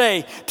encourage you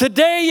today.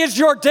 Today is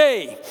your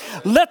day.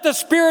 Let the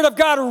Spirit of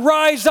God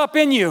rise up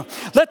in you.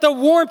 Let the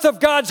warmth of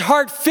God's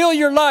heart fill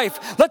your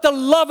life. Let the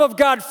love of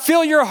God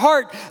fill your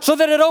heart so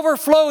that it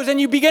overflows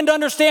and you begin to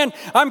understand,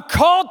 I'm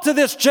called to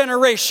this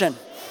generation.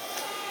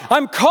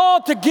 I'm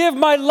called to give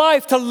my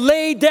life, to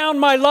lay down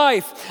my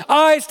life,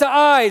 eyes to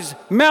eyes,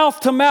 mouth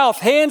to mouth,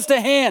 hands to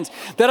hands,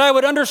 that I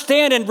would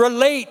understand and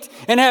relate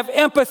and have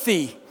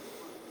empathy.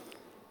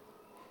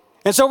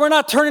 And so we're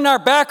not turning our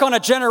back on a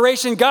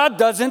generation. God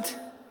doesn't.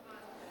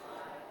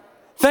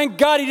 Thank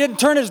God He didn't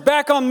turn His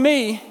back on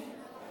me.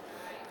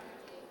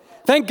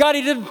 Thank God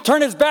He didn't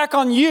turn His back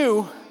on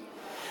you,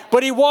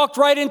 but He walked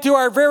right into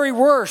our very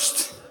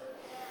worst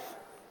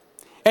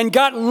and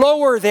got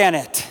lower than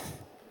it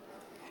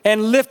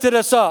and lifted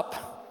us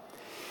up.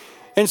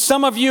 And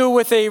some of you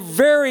with a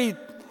very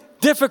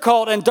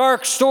difficult and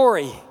dark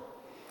story,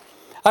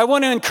 I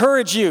want to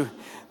encourage you.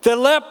 The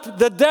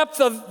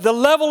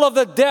level of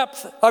the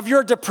depth of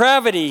your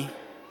depravity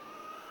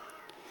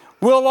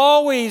will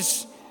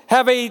always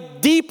have a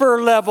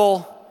deeper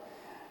level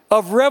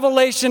of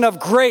revelation of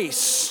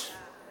grace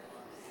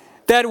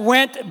that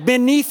went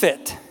beneath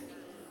it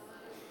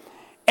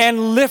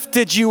and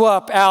lifted you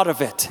up out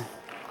of it.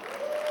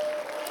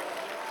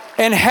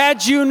 And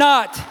had you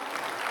not,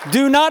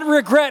 do not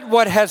regret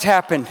what has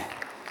happened.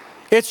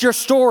 It's your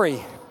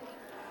story.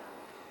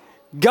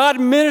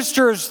 God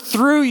ministers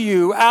through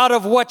you out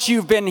of what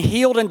you've been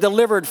healed and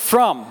delivered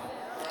from.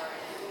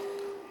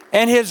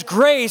 And His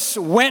grace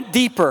went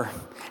deeper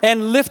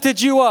and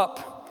lifted you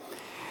up.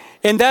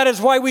 And that is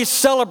why we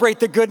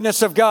celebrate the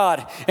goodness of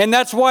God. And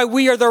that's why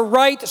we are the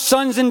right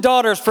sons and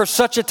daughters for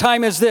such a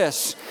time as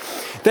this.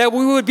 That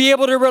we would be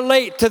able to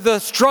relate to the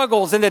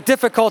struggles and the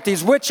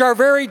difficulties, which are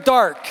very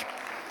dark,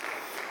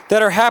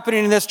 that are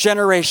happening in this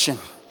generation.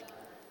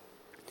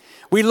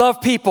 We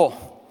love people.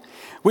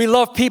 We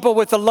love people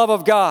with the love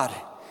of God.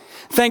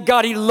 Thank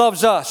God He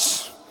loves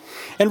us.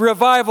 And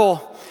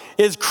revival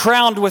is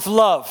crowned with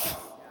love.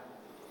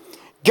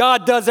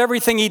 God does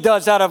everything He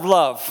does out of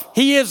love.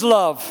 He is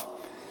love.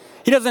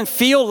 He doesn't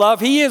feel love.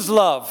 He is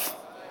love.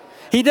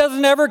 He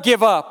doesn't ever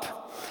give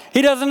up.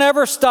 He doesn't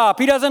ever stop.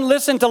 He doesn't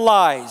listen to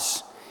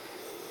lies.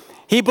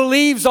 He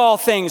believes all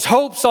things,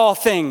 hopes all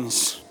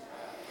things,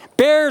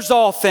 bears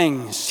all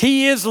things.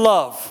 He is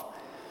love.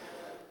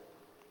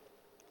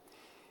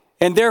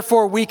 And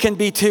therefore we can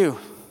be too.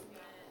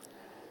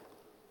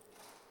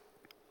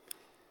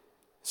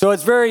 So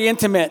it's very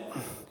intimate.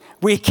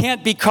 We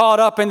can't be caught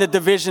up in the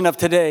division of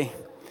today.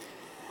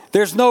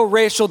 There's no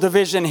racial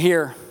division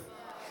here.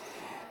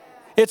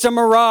 It's a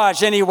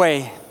mirage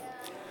anyway.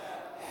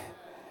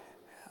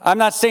 I'm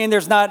not saying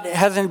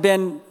hasn't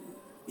been,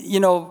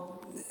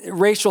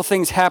 racial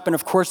things happen.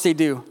 Of course they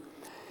do.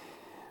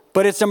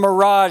 But it's a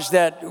mirage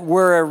that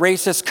we're a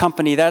racist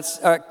company. That's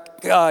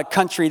a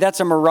country. That's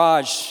a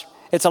mirage.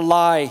 It's a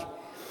lie.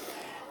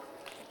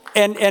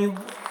 And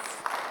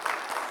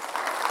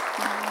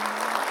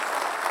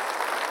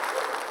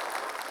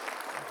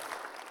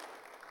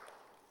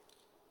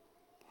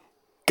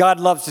God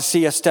loves to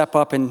see us step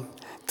up and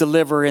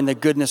deliver in the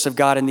goodness of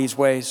God in these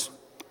ways.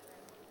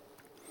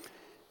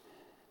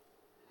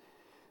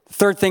 The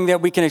third thing that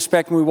we can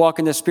expect when we walk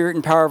in the spirit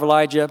and power of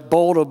Elijah,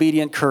 bold,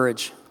 obedient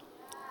courage.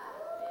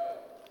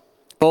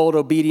 Bold,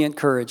 obedient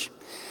courage.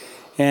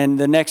 And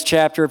the next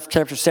chapter,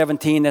 chapter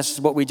 17, this is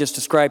what we just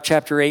described.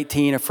 Chapter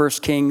 18 of 1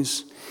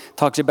 Kings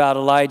talks about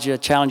Elijah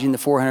challenging the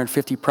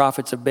 450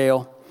 prophets of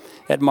Baal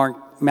at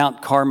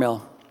Mount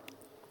Carmel.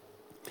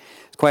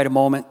 It's quite a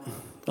moment.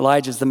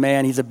 Elijah's the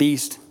man. He's a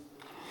beast.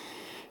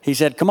 He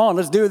said, come on,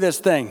 let's do this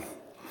thing.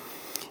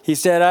 He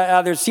said,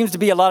 there seems to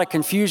be a lot of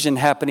confusion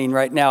happening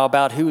right now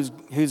about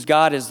whose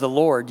God is the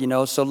Lord,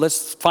 so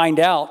let's find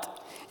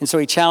out. And so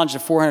he challenged the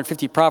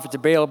 450 prophets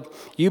of Baal.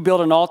 You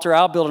build an altar,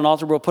 I'll build an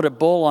altar. We'll put a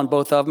bull on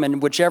both of them.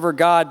 And whichever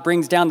God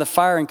brings down the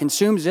fire and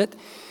consumes it,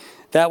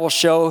 that will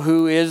show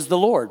who is the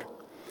Lord.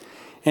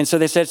 And so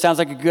they said, sounds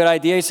like a good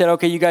idea. He said,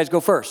 okay, you guys go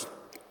first.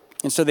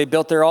 And so they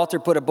built their altar,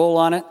 put a bull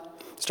on it,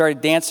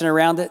 started dancing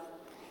around it.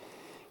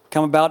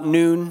 Come about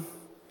noon,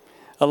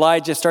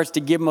 Elijah starts to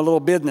give them a little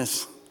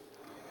business.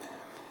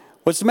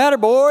 What's the matter,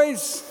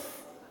 boys?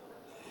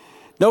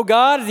 No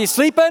God? Is he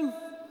sleeping?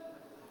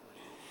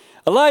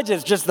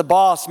 Elijah's just the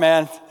boss,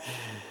 man.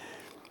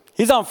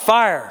 He's on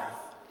fire.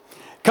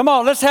 Come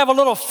on, let's have a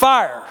little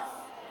fire.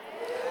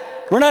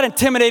 We're not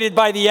intimidated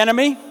by the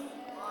enemy.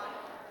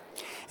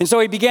 And so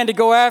he began to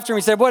go after him.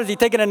 He said, what, is he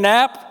taking a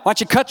nap? Why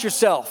don't you cut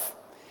yourself?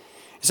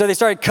 So they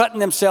started cutting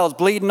themselves,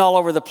 bleeding all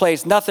over the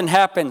place. Nothing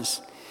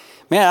happens.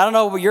 Man, I don't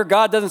know, your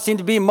God doesn't seem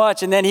to be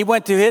much. And then he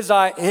went to his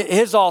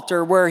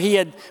altar where he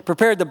had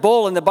prepared the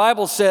bull. And the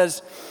Bible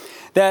says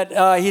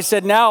that he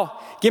said, now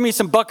give me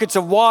some buckets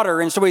of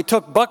water. And so he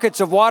took buckets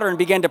of water and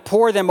began to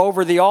pour them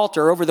over the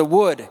altar, over the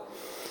wood.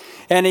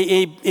 And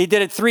he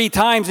did it 3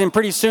 times, and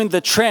pretty soon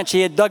the trench, he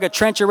had dug a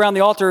trench around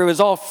the altar. It was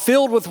all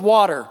filled with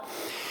water.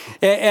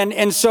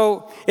 And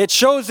so it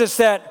shows us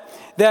that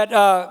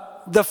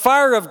the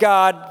fire of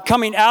God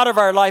coming out of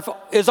our life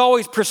is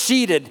always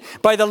preceded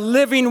by the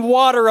living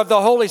water of the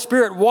Holy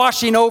Spirit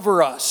washing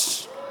over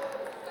us.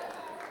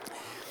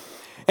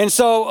 And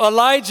so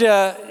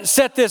Elijah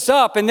set this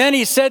up, and then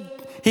he said,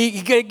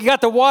 he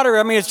got the water,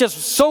 I mean, it's just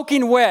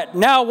soaking wet.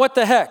 Now, what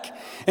the heck?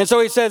 And so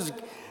he says,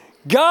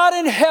 God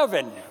in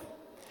heaven,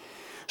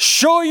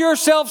 show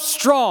yourself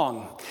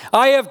strong.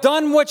 I have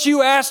done what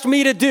you asked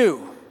me to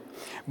do.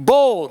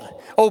 Bold,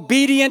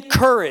 obedient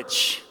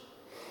courage.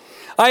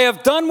 I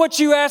have done what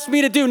you asked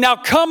me to do. Now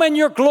come in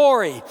your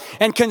glory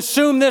and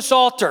consume this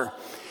altar.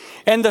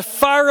 And the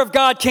fire of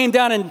God came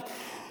down and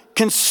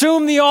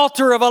consumed the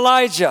altar of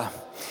Elijah.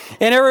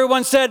 And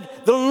everyone said,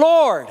 the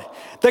Lord,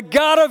 the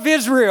God of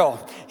Israel,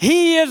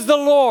 he is the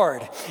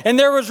Lord. And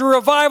there was a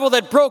revival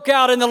that broke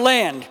out in the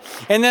land.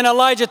 And then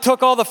Elijah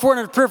took all the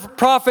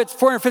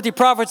 450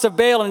 prophets of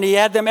Baal, and he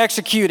had them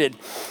executed.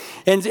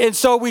 And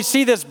so we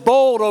see this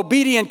bold,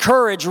 obedient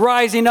courage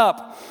rising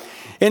up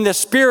in the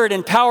spirit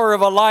and power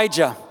of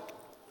Elijah.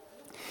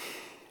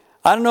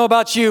 I don't know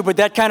about you, but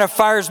that kind of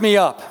fires me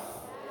up.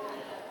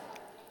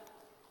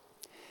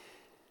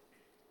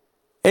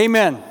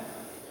 Amen.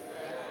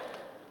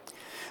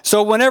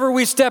 So whenever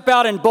we step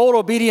out in bold,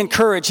 obedient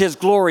courage, his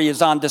glory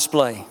is on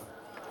display.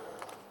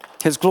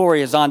 His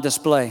glory is on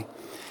display.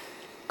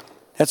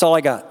 That's all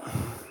I got.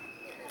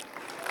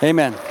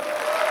 Amen.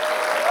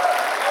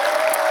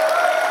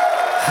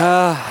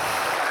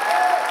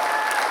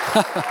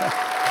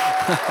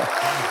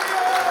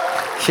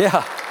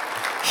 Yeah.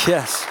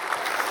 Yes.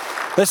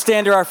 Let's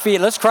stand to our feet.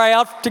 Let's cry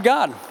out to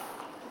God.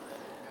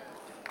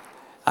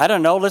 I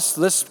don't know. Let's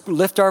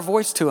lift our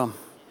voice to him.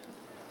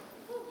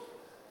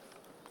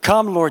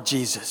 Come, Lord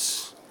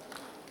Jesus.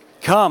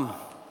 Come.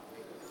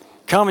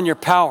 Come in your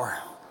power.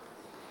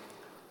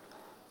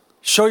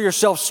 Show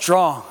yourself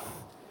strong.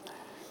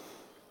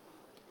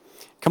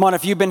 Come on,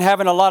 if you've been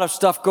having a lot of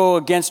stuff go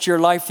against your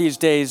life these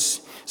days,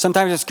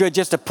 sometimes it's good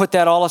just to put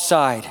that all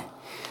aside.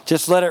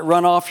 Just let it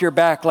run off your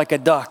back like a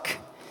duck.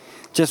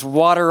 Just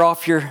water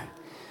off your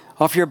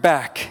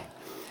back.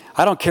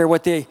 I don't care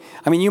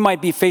you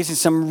might be facing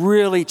some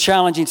really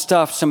challenging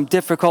stuff, some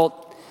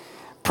difficult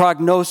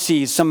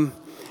prognoses, some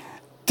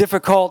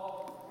difficult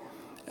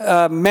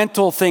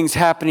mental things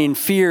happening,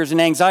 fears and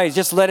anxieties.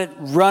 Just let it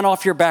run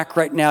off your back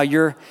right now.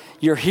 You're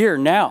here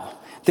now.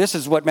 This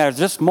is what matters.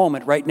 This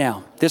moment right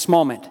now. This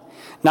moment.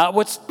 Not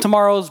what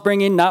tomorrow's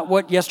bringing, not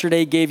what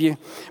yesterday gave you,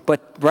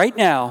 but right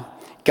now,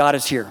 God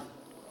is here.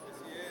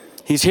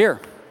 He's here.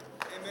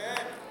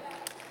 Amen.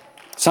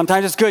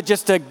 Sometimes it's good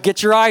just to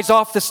get your eyes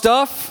off the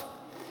stuff,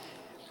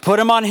 put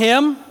them on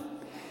him,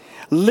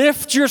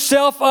 lift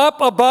yourself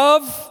up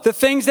above the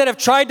things that have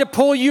tried to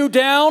pull you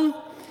down,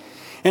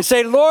 and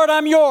say, Lord,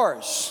 I'm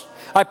yours.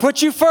 I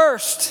put you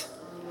first.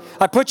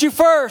 I put you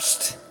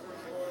first.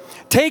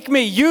 Take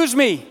me, use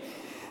me.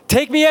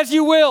 Take me as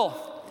you will.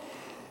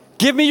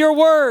 Give me your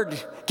word.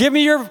 Give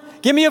me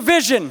a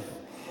vision.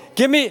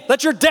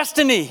 Let your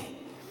destiny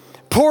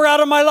pour out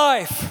of my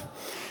life.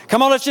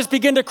 Come on, let's just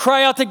begin to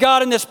cry out to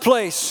God in this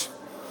place.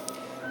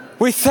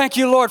 We thank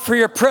you, Lord, for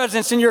your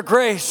presence and your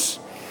grace.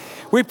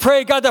 We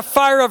pray, God, the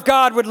fire of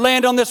God would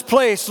land on this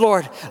place,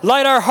 Lord.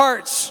 Light our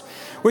hearts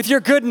with your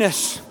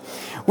goodness.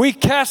 We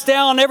cast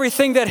down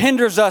everything that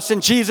hinders us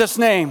in Jesus'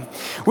 name.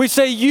 We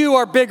say you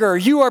are bigger,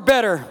 you are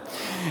better.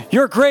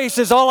 Your grace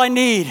is all I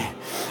need.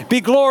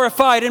 Be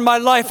glorified in my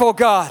life, oh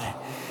God.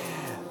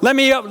 Let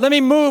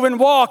me move and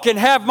walk and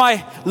have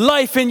my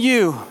life in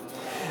you.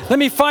 Let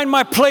me find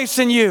my place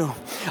in you.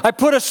 I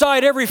put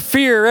aside every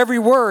fear, every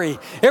worry,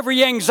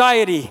 every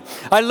anxiety.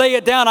 I lay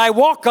it down. I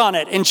walk on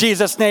it in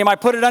Jesus' name. I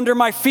put it under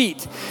my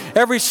feet.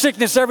 Every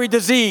sickness, every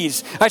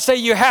disease. I say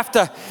you have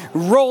to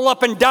roll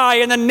up and die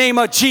in the name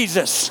of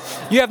Jesus.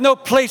 You have no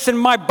place in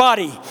my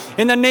body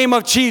in the name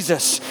of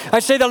Jesus. I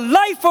say the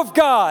life of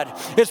God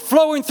is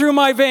flowing through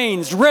my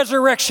veins.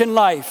 Resurrection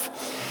life.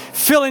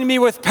 Filling me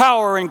with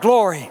power and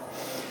glory.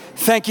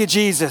 Thank you,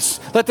 Jesus.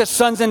 Let the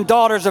sons and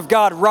daughters of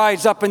God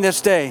rise up in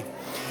this day.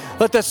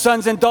 Let the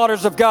sons and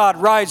daughters of God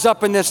rise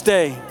up in this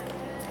day.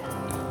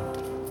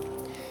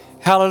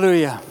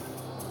 Hallelujah.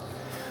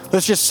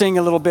 Let's just sing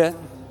a little bit.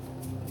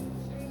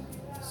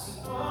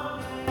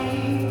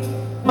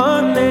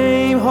 One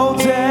name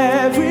holds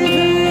every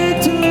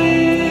victory.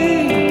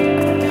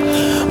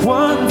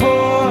 One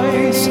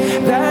voice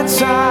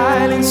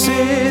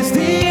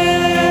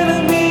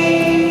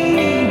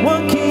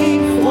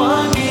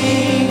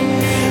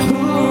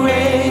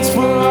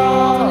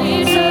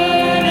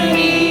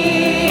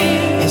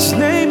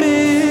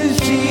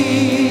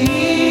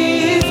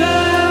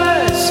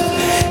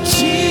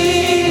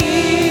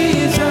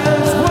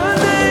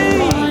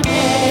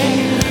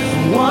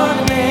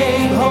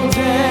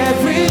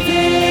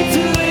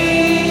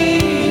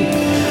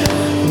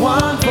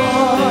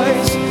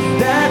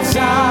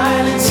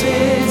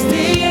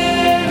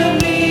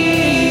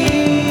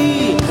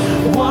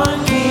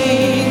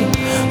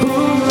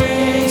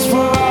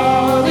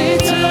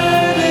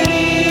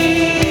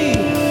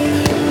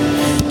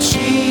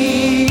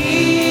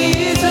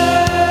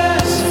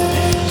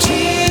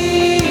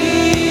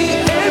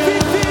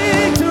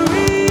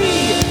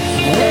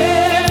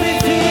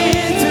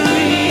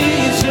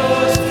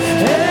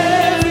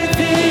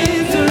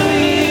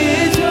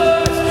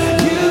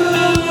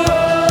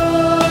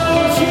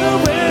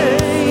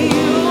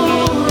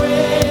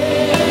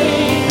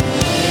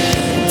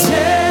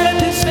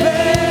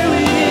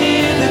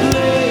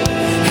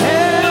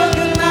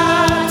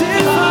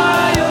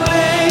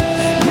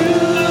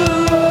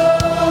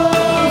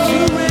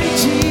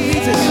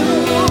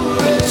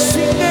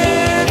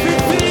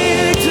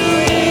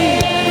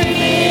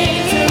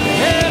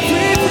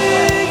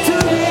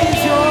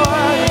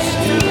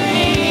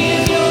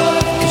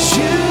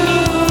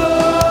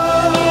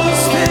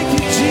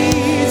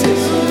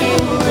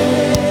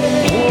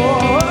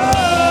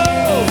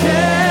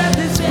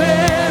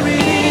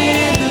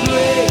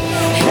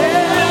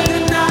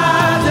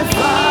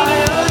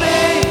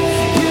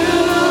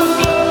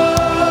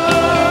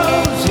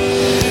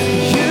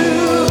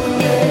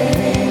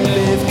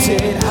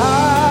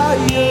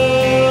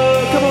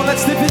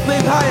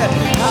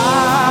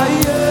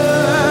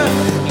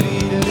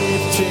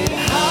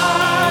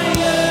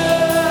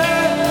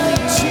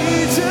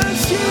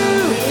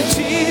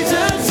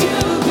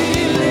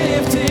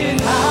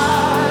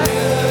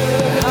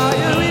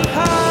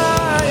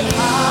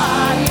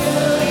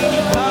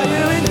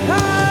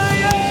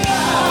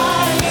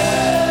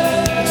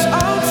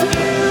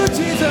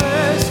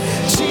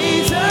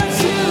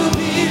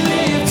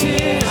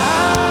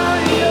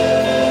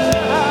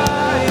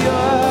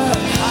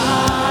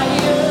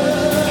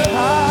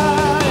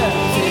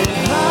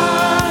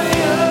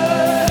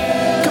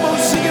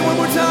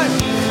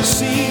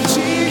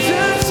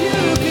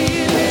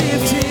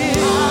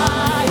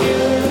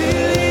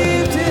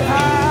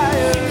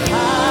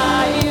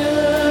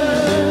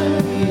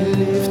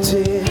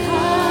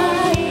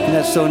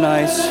so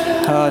nice.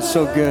 It's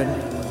so good.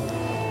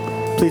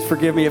 Please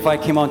forgive me if I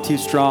came on too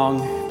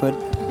strong, but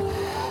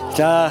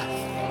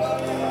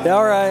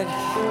all right.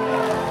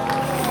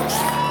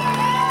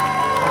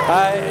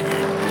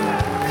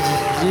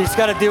 You just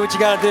got to do what you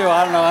got to do.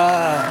 I don't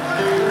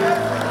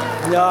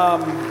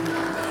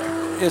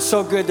know. It's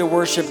so good to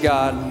worship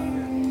God.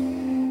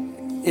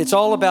 It's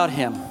all about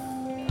Him.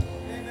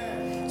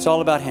 It's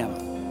all about Him.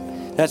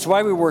 That's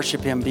why we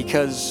worship Him,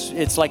 because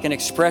it's like an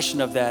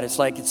expression of that. It's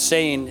like it's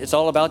saying it's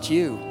all about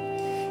you,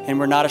 and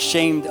we're not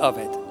ashamed of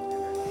it.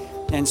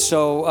 And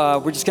so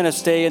we're just going to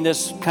stay in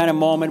this kind of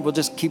moment. We'll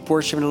just keep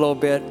worshiping a little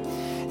bit.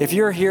 If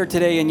you're here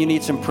today and you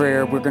need some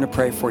prayer, we're going to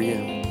pray for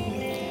you.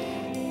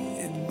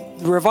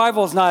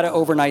 Revival is not an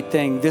overnight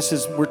thing.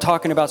 We're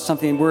talking about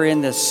something. We're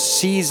in the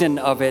season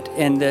of it,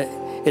 and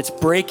it's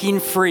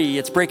breaking free.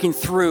 It's breaking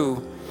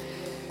through.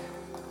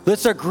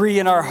 Let's agree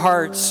in our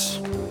hearts.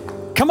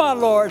 Come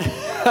on, Lord.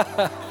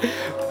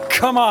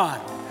 Come on.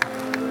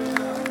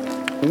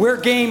 We're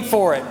game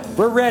for it.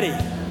 We're ready.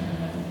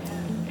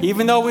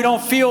 Even though we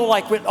don't feel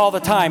like it all the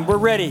time, we're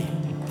ready.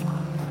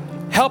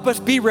 Help us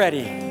be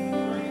ready.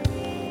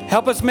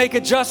 Help us make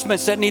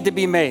adjustments that need to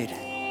be made.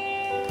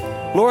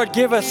 Lord,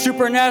 give us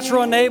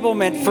supernatural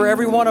enablement for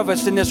every one of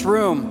us in this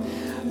room.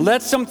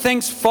 Let some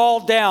things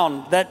fall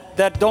down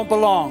that don't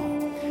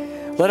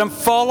belong. Let them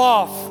fall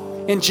off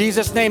in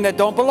Jesus' name that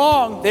don't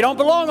belong. They don't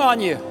belong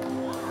on you.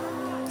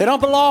 They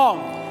don't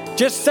belong.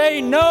 Just say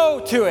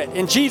no to it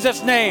in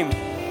Jesus' name.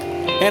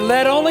 And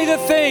let only the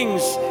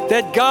things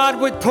that God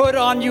would put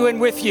on you and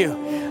with you,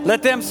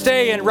 let them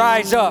stay and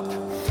rise up.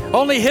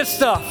 Only His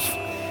stuff.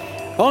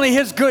 Only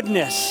His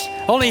goodness.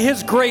 Only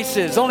His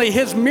graces. Only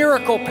His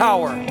miracle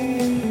power.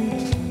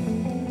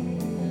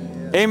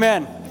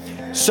 Amen.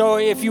 So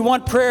if you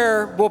want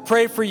prayer, we'll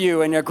pray for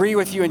you and agree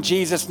with you in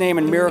Jesus' name,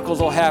 and miracles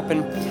will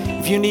happen.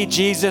 If you need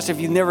Jesus, if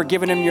you've never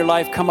given Him your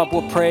life, come up,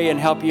 we'll pray and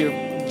help you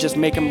just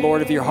make Him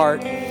Lord of your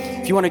heart.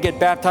 If you want to get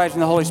baptized in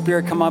the Holy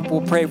Spirit, come up,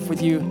 we'll pray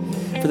with you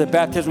for the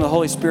baptism of the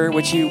Holy Spirit,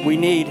 which we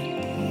need.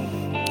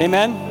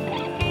 Amen.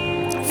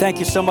 Thank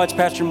you so much,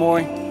 Pastor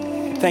Moy.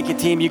 Thank you,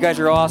 team. You guys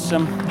are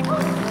awesome.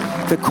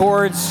 The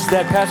chords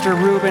that Pastor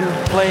Ruben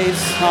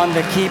plays on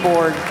the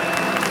keyboard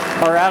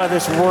are out of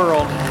this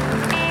world.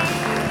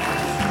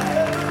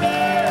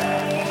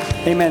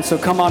 Amen. So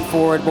come on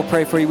forward. We'll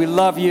pray for you. We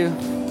love you.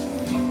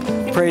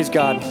 Praise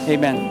God.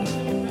 Amen.